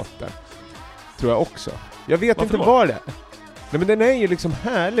den här låten. Tror jag också. Jag vet varför inte vad det är. Nej, men den är ju liksom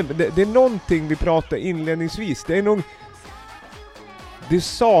härlig. Det är någonting vi pratade inledningsvis. Det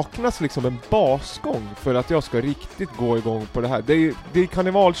saknas liksom en basgång för att jag ska riktigt gå igång på det här. Det är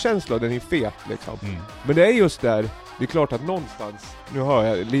karnevalkänsla, den är fet liksom. Men det är just där, det är klart att någonstans, nu hör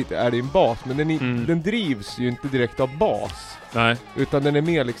jag lite, är det en bas, men den drivs ju inte direkt av bas. Nej. Utan den är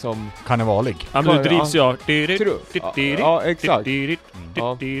mer liksom karnevalig. Ja, men det drivs ju av. Ja, exakt.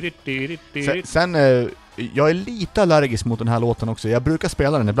 Sen jag är lite allergisk mot den här låten också. Jag brukar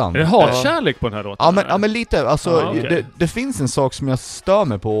spela den ibland. Är det hatkärlek på den här låten? Ja, men lite. Alltså, det finns en sak som jag stör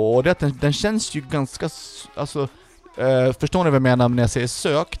mig på, och det är att den känns ju ganska... Alltså, förstår ni vad jag menar när jag säger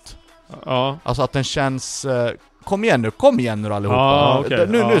sökt? Ja. Alltså att den känns kom igen nu allihopa.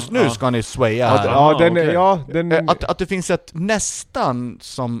 Nu ska ni swaya här. Att det finns ett nästan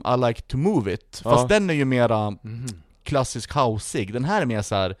som I Like to Move It. Fast den är ju mera klassisk houseig. Den här är mer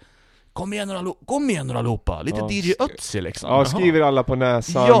så här: kom igen nu allihopa. Lite DJ Ötzi liksom. Ja, skriver alla på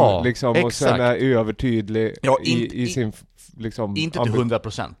näsan liksom, och sen är övertydlig i sin liksom, inte till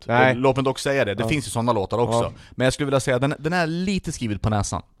 100%. Låt mig dock säga det. Det finns ju sådana låtar också. Men jag skulle vilja säga den är lite skrivet på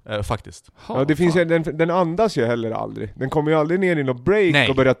näsan faktiskt. Det finns ju, den andas ju heller aldrig. Den kommer ju aldrig ner i något break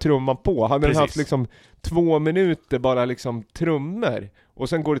och börjar trumma på. Han har haft liksom 2 minuter bara liksom trummor och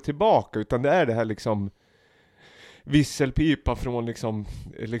sen går det tillbaka, utan det är det här liksom visselpipa från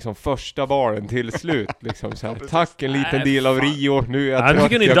liksom första baren till slut liksom så här. Tack, en liten del av Rio. Nu är jag trött. Jag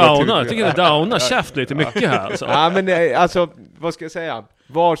tycker ni downar käft lite mycket här alltså. Ja, men alltså vad ska jag säga?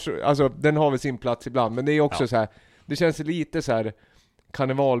 Alltså den har väl sin plats ibland, men det är också så här, det känns lite så här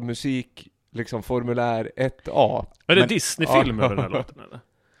karnevalmusik liksom formulär 1A. Är det Disney-film över den här låten eller?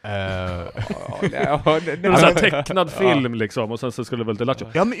 En tecknad film liksom, och sen så skulle det väl till lattjo.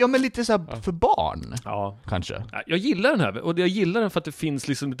 Ja, men lite så här för barn. Kanske. Jag gillar den här, och jag gillar den för att det finns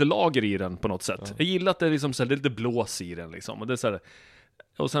liksom lite lager i den på något sätt. Jag gillar att det är liksom så här, det är lite blås i den liksom, och det är så här,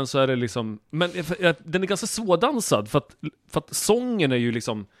 och sen så är det liksom, men den är ganska svårdansad för att sången är ju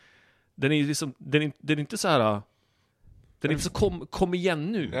liksom, den är ju liksom, den är inte så här. Den är inte så kom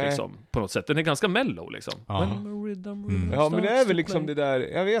igen nu liksom, på något sätt. Den är ganska mellow liksom. Ja, men det är väl liksom det där,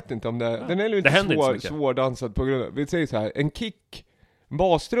 jag vet inte om det är, den är ju inte svårdansad på grund av, vi säger så här, en kick, en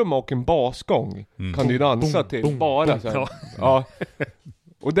basstrumma och en basgång kan du ju dansa till bara så här. Ja.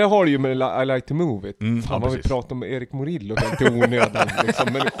 Och det har du ju med I Like to Move It. Fan, vad vi pratar om Erik Morillo, det är inte onödan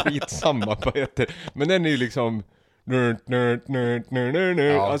liksom, men skitsamma vad heter. Men den är ju liksom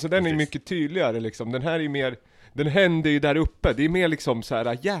alltså den är mycket tydligare liksom. Den här är ju mer, den händer ju där uppe. Det är mer liksom så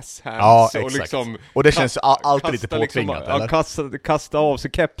här jazz hands och liksom, och det känns alltid lite påtvingat liksom, eller? Kasta av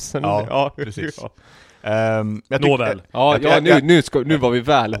sig kepsen. Ja, precis. Nåväl. Nu var vi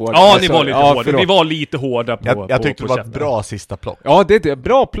väl hårda. Ja, ni var lite hårda. Vi var lite hårda på. Jag tyckte det var ett bra sista plock. Ja, det är ett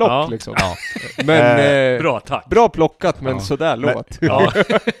bra plock liksom. Men bra, tack. Bra plockat, men sådär låt.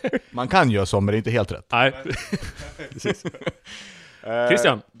 Man kan göra så, men det är inte helt rätt. Nej. Precis.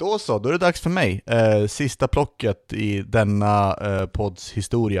 Christian. Då är det dags för mig. Sista plocket i denna podds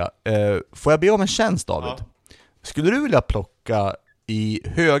historia. Får jag be om en tjänst, David? Skulle du vilja plocka i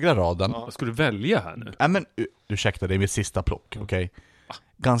högra raden? Vad ska du välja här nu? Nej, men ursäkta, det är mitt sista plock, okej?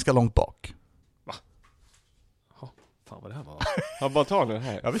 Ganska långt bak. Va? Fan vad det här var. Jag bara tar den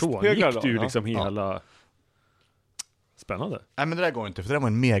här. Frångick du liksom hela... Spännande. Nej, men det där går inte, för det där var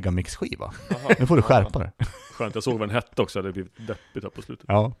en megamix-skiva. Nu får du skärpa det. Skönt, jag såg vad den hette också. Det blev deppigt upp på slutet.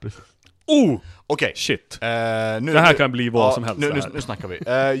 Ja, precis. Okej. Shit. Nu, det här kan bli vad som helst. Nu snackar vi.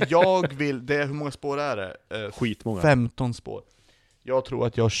 Jag vill... hur många spår är det? Skitmånga. 15 spår. Jag tror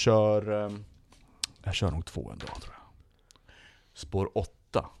att jag kör... jag kör nog 2 ändå, tror jag. Spår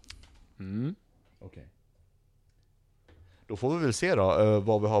 8. Okej. Då får vi väl se då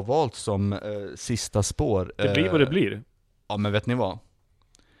vad vi har valt som sista spår. Det blir vad det blir. Ja, men vet ni vad?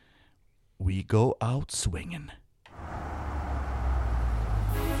 We go out swinging.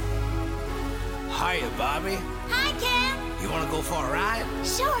 Hiya, Barbie. Hi, Ken. You wanna go for a ride?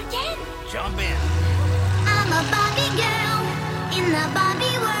 Sure, Ken. Jump in. I'm a Barbie girl in the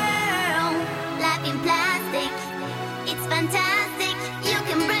Barbie world. Life in plastic, it's fantastic. You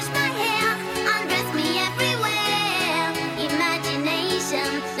can brush my hair, undress me everywhere.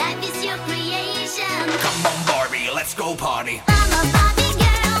 Imagination, life is your creation. Come on, Barbie, let's go party. I'm a Barbie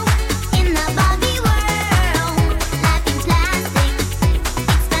girl in the Barbie world. Life in plastic,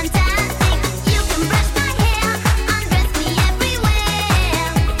 it's fantastic. You can brush my hair, undress me everywhere.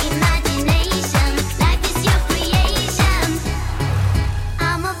 Imagination, life is your creation.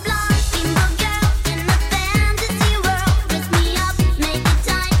 I'm a blonde bimbo girl in a fantasy world. Dress me up, make it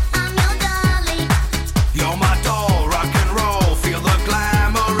tight, I'm your darling. You're my doll, rock and roll. Feel the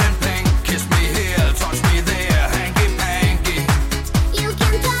glamour and pink. Kiss me here, touch me there, hanky panky.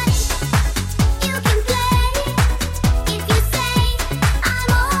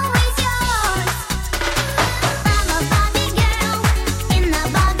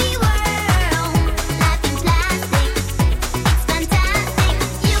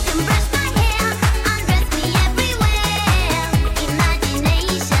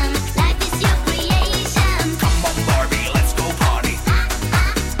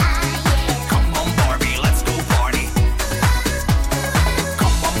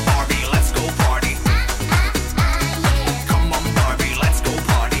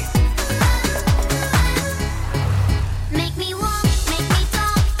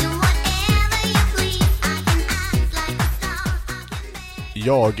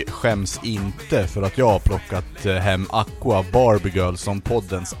 jag skäms inte för att jag har plockat hem Aqua Barbie Girl som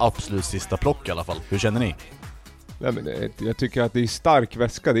poddens absolut sista plock i alla fall. Hur känner ni? Nej, men jag tycker att det är stark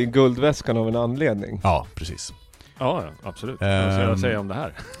väska. Det är guldväskan av en anledning. Ja, precis. Ja, absolut. Vad ska jag säga om det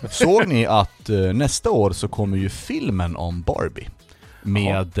här? Såg ni att nästa år så kommer ju filmen om Barbie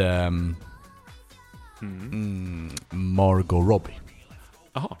med Margot Robbie.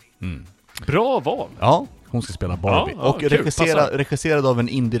 Jaha. Bra val. Ja, hon ska spela Barbie. Ja, och regisserad av en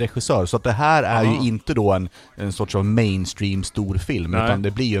indie-regissör. Så att det här är ju inte då en sorts av mainstream stor film. Nej. Utan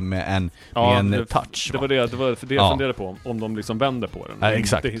det blir ju med en touch. Det var det jag funderade på. Om de liksom vänder på den. Ja,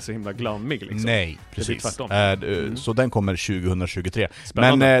 exakt. Inte är så himla glammig liksom. Nej, precis. Så den kommer 2023.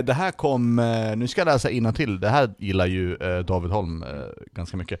 Spännande. Men det här kom... nu ska jag läsa innantill. Det här gillar ju David Holm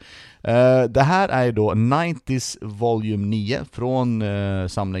ganska mycket. Det här är då 90s Volume 9 från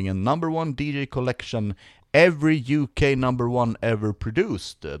samlingen Number 1 DJ Collection Every UK Number 1 Ever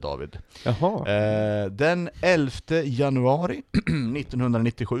Produced, David. Jaha. Den 11 januari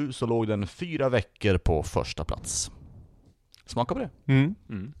 1997 så låg den 4 veckor på första plats. Smaka på det.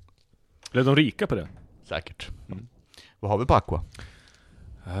 Blev de rika på det? Säkert. Vad har vi på Aqua?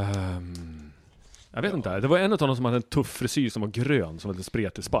 Jag vet inte. Det var en av dem som hade en tuff frisyr som var grön, som hade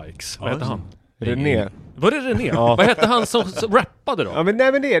spretig spikes. Vad hette han? René. Var det René? Ja. Vad hette han som rappade då? Ja, men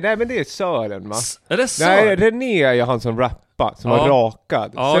nej, men det är Sören, va? Är det Sören? Nej, René är ju han som rappar, som var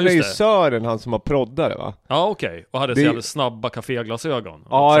rakad. Ja, sen är ju det. Sören han som har proddade, va? Ja, okej. Och hade så jävla snabba kaféglasögon.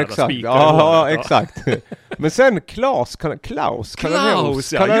 Ja, exakt. Ja, exakt. Men sen Klaus, kan han heta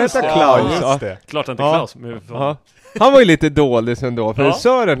Klaus? Ja. Klart inte Klaus. Men han var ju lite dålig sen då. För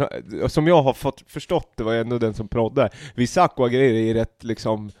Sören, som jag har förstått, det var ändå den som proddade. Vissa Aqua-grejer är rätt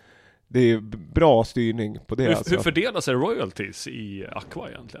liksom... Det är bra styrning på det. Hur fördelar sig royalties i Aqua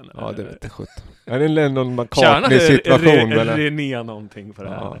egentligen? Ja, det vet jag sjutton. Är det någon McCartney-situation? Eller är det någonting för det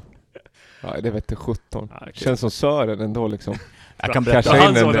här? Ja, det vet jag sjutton. Känns som Sören ändå liksom. Jag kan berätta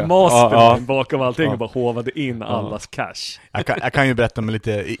han som var master bakom allting och bara hovade in allas cash. Jag kan ju berätta med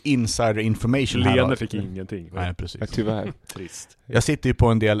lite insider information här. Lene fick ingenting. Nej, precis. Ja, tyvärr. Trist. Jag sitter ju på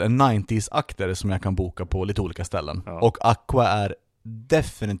en del 90s-akter som jag kan boka på lite olika ställen. Ja. Och Aqua är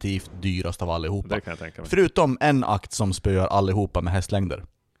definitivt dyrast av allihopa. Det kan jag tänka mig. Förutom en akt som spöar allihopa med hästlängder.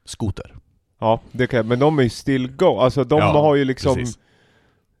 Skoter. Ja, det kan jag. Men de är ju still go. Alltså de har ju liksom... Precis.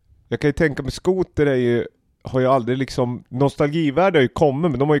 Jag kan ju tänka mig, skoter är ju... Har ju aldrig liksom... Nostalgivärde har ju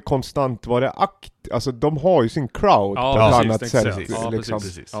kommit, men de har ju konstant varit alltså de har ju sin crowd på ett annat sätt. Liksom.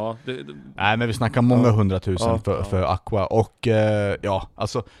 Precis. Ja, Nej, men vi snackar många 100 000 för Aqua. Och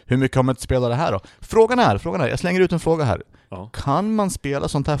alltså hur mycket har man inte spelat det här då? Frågan är, jag slänger ut en fråga här. Ja. Kan man spela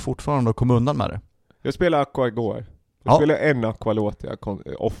sånt här fortfarande och komma undan med det? Jag spelade Aqua igår. Jag spelar en Aqua-låt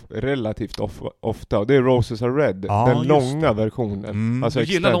relativt ofta. Och det är Roses Are Red. Den långa versionen. Alltså du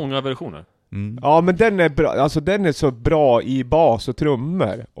gillar långa versioner? Ja, men den är bra. Alltså den är så bra i bas och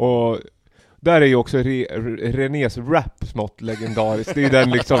trummor. Och där är ju också Renés rap smått legendariskt. Det är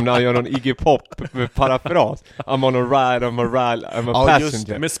den liksom när han gör någon Iggy Pop med parafras. I'm on a ride, I'm a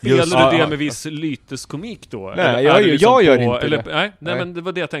passenger. Men spelar du det med viss lyteskomik då? Nej, jag gör inte det. Nej, men det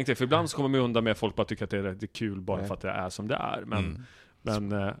var det jag tänkte. För ibland så kommer man undan med folk bara tycker att det är kul bara för att det är som det är. Men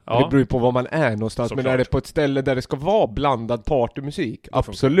det beror ju på var man är någonstans. Så men är det på ett ställe där det ska vara blandad partymusik?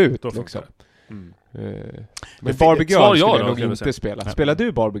 Absolut. Liksom. Men Barbie Girl skulle jag nog inte spela. Spelar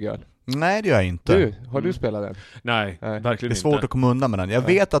du Barbie Girl? Nej, det gör jag inte. Har du spelat den? Nej, verkligen inte. Det är svårt att komma undan med den. Jag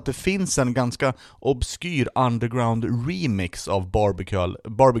vet att det finns en ganska obskyr underground remix av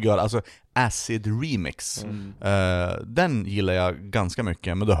Barbie Girl, alltså Acid Remix. Den gillar jag ganska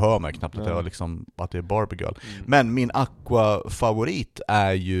mycket, men då hör man knappt att det är Barbie Girl. Men min Aqua-favorit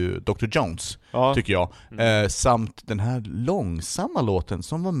är ju Dr. Jones, tycker jag. Samt den här långsamma låten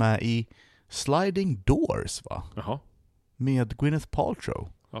som var med i Sliding Doors, va? Jaha. Med Gwyneth Paltrow.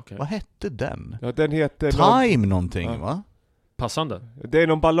 Okay. Vad hette den? Ja, den heter Time någonting, va? Passande. Det är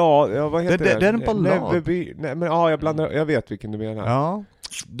någon ballad. Ja, vad heter det? Det är en ballad. Nej, men jag vet vilken du menar. Ja,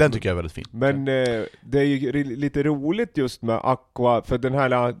 den tycker jag är väldigt fin. Men det är ju lite roligt just med Aqua, för den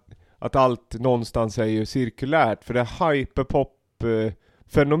här att allt någonstans är ju cirkulärt, för det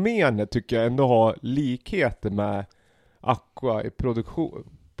hyperpop-fenomenet tycker jag ändå har likheter med Aqua i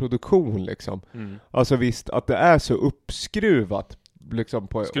produktion liksom. Alltså visst att det är så uppskruvat liksom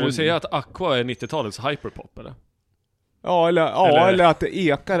på. Skulle du säga att Aqua är 90-talets hyperpop eller? Ja, eller att det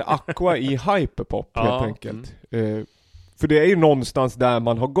ekar Aqua i hyperpop helt enkelt. För det är ju någonstans där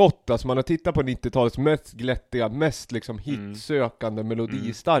man har gått, alltså man har tittat på 90-talets mest glättiga, mest liksom hitsökande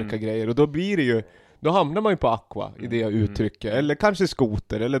melodistarka grejer, och då blir det ju Då hamnar man ju på Aqua i det jag uttrycker. Eller kanske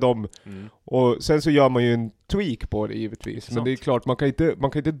skoter, eller de. Och sen så gör man ju en tweak på det givetvis. Men det är klart, man kan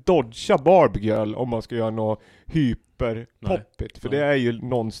inte dodga Barbie Girl om man ska göra något hyperpoppigt. För det är ju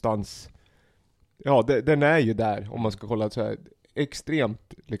någonstans... Ja, den är ju där om man ska kolla så här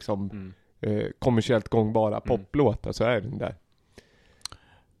extremt liksom kommersiellt gångbara poplåtar, så är den där.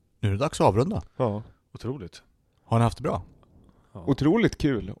 Nu är det dags att avrunda. Ja. Otroligt. Har ni haft det bra? Ja. Otroligt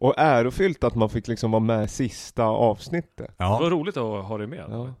kul. Och ärofyllt att man fick liksom vara med sista avsnittet. Ja. Det var roligt att ha det med.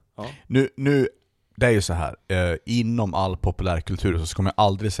 Ja. Ja. Nu, det är ju så här. Inom all populärkultur så ska man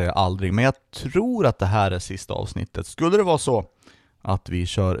aldrig säga aldrig. Men jag tror att det här är sista avsnittet. Skulle det vara så att vi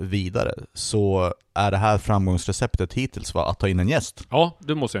kör vidare, så är det här framgångsreceptet hittills, va? Att ta in en gäst. Ja,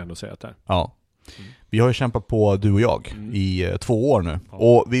 det måste jag ändå säga att det är. Ja. Vi har ju kämpat på, du och jag, i 2 år nu. Ja.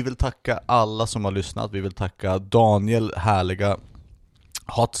 Och vi vill tacka alla som har lyssnat. Vi vill tacka Daniel, härliga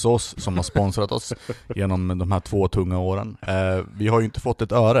Hot Sauce, som har sponsrat oss genom de här 2 tunga åren. Vi har ju inte fått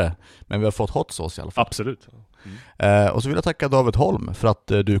ett öre, men vi har fått Hot Sauce i alla fall. Absolut. Och så vill jag tacka David Holm för att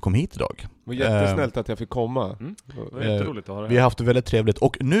du kom hit idag. Det var jättesnällt att jag fick komma. Det var jätteroligt att ha det. Vi har haft det väldigt trevligt.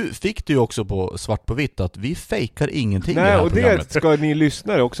 Och nu fick du ju också på svart på vitt att vi fejkar ingenting. Nej, i det här och programmet. det ska ni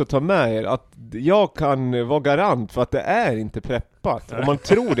lyssnare också ta med er. Att jag kan vara garant för att det är inte preppat. Om man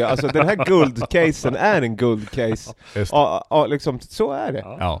tror det. Alltså den här guldcasen är en guldcase. Ja, liksom, så är det.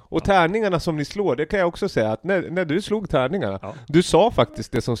 Ja. Och tärningarna som ni slår, det kan jag också säga att när du slog tärningarna, du sa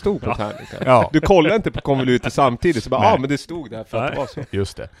faktiskt det som stod på tärningarna. Ja. Du kollade inte på konvoluter samtidigt, så bara, men det stod där för att det var så.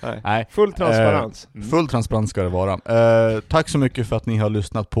 Just det. Nej. Full transparens. Full transparens ska det vara. Tack så mycket för att ni har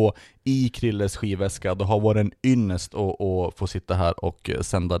lyssnat på i Krilles skivväska. Det har varit en ynnest att få sitta här och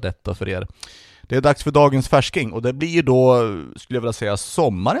sända detta för er. Det är dags för dagens färsking, och det blir då, skulle jag vilja säga,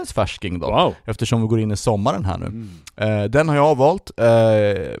 sommarens färsking då. Wow. Eftersom vi går in i sommaren här nu. Den har jag valt.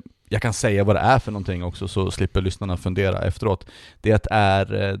 Jag kan säga vad det är för någonting också, så slipper lyssnarna fundera efteråt. Det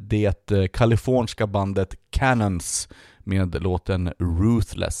är det kaliforniska bandet Cannons med låten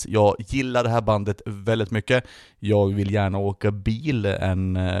Ruthless. Jag gillar det här bandet väldigt mycket. Jag vill gärna åka bil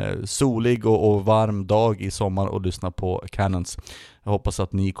en solig och varm dag i sommar och lyssna på Cannons. Jag hoppas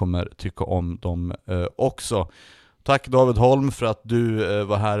att ni kommer tycka om dem också. Tack David Holm för att du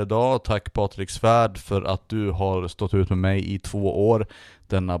var här idag. Tack Patrik Svärd för att du har stått ut med mig i 2 år.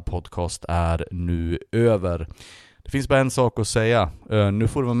 Denna podcast är nu över. Det finns bara en sak att säga. Nu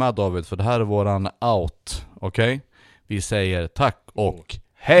får du vara med David, för det här är våran out. Okej? Vi säger tack och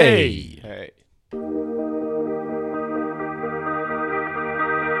hej! Hej!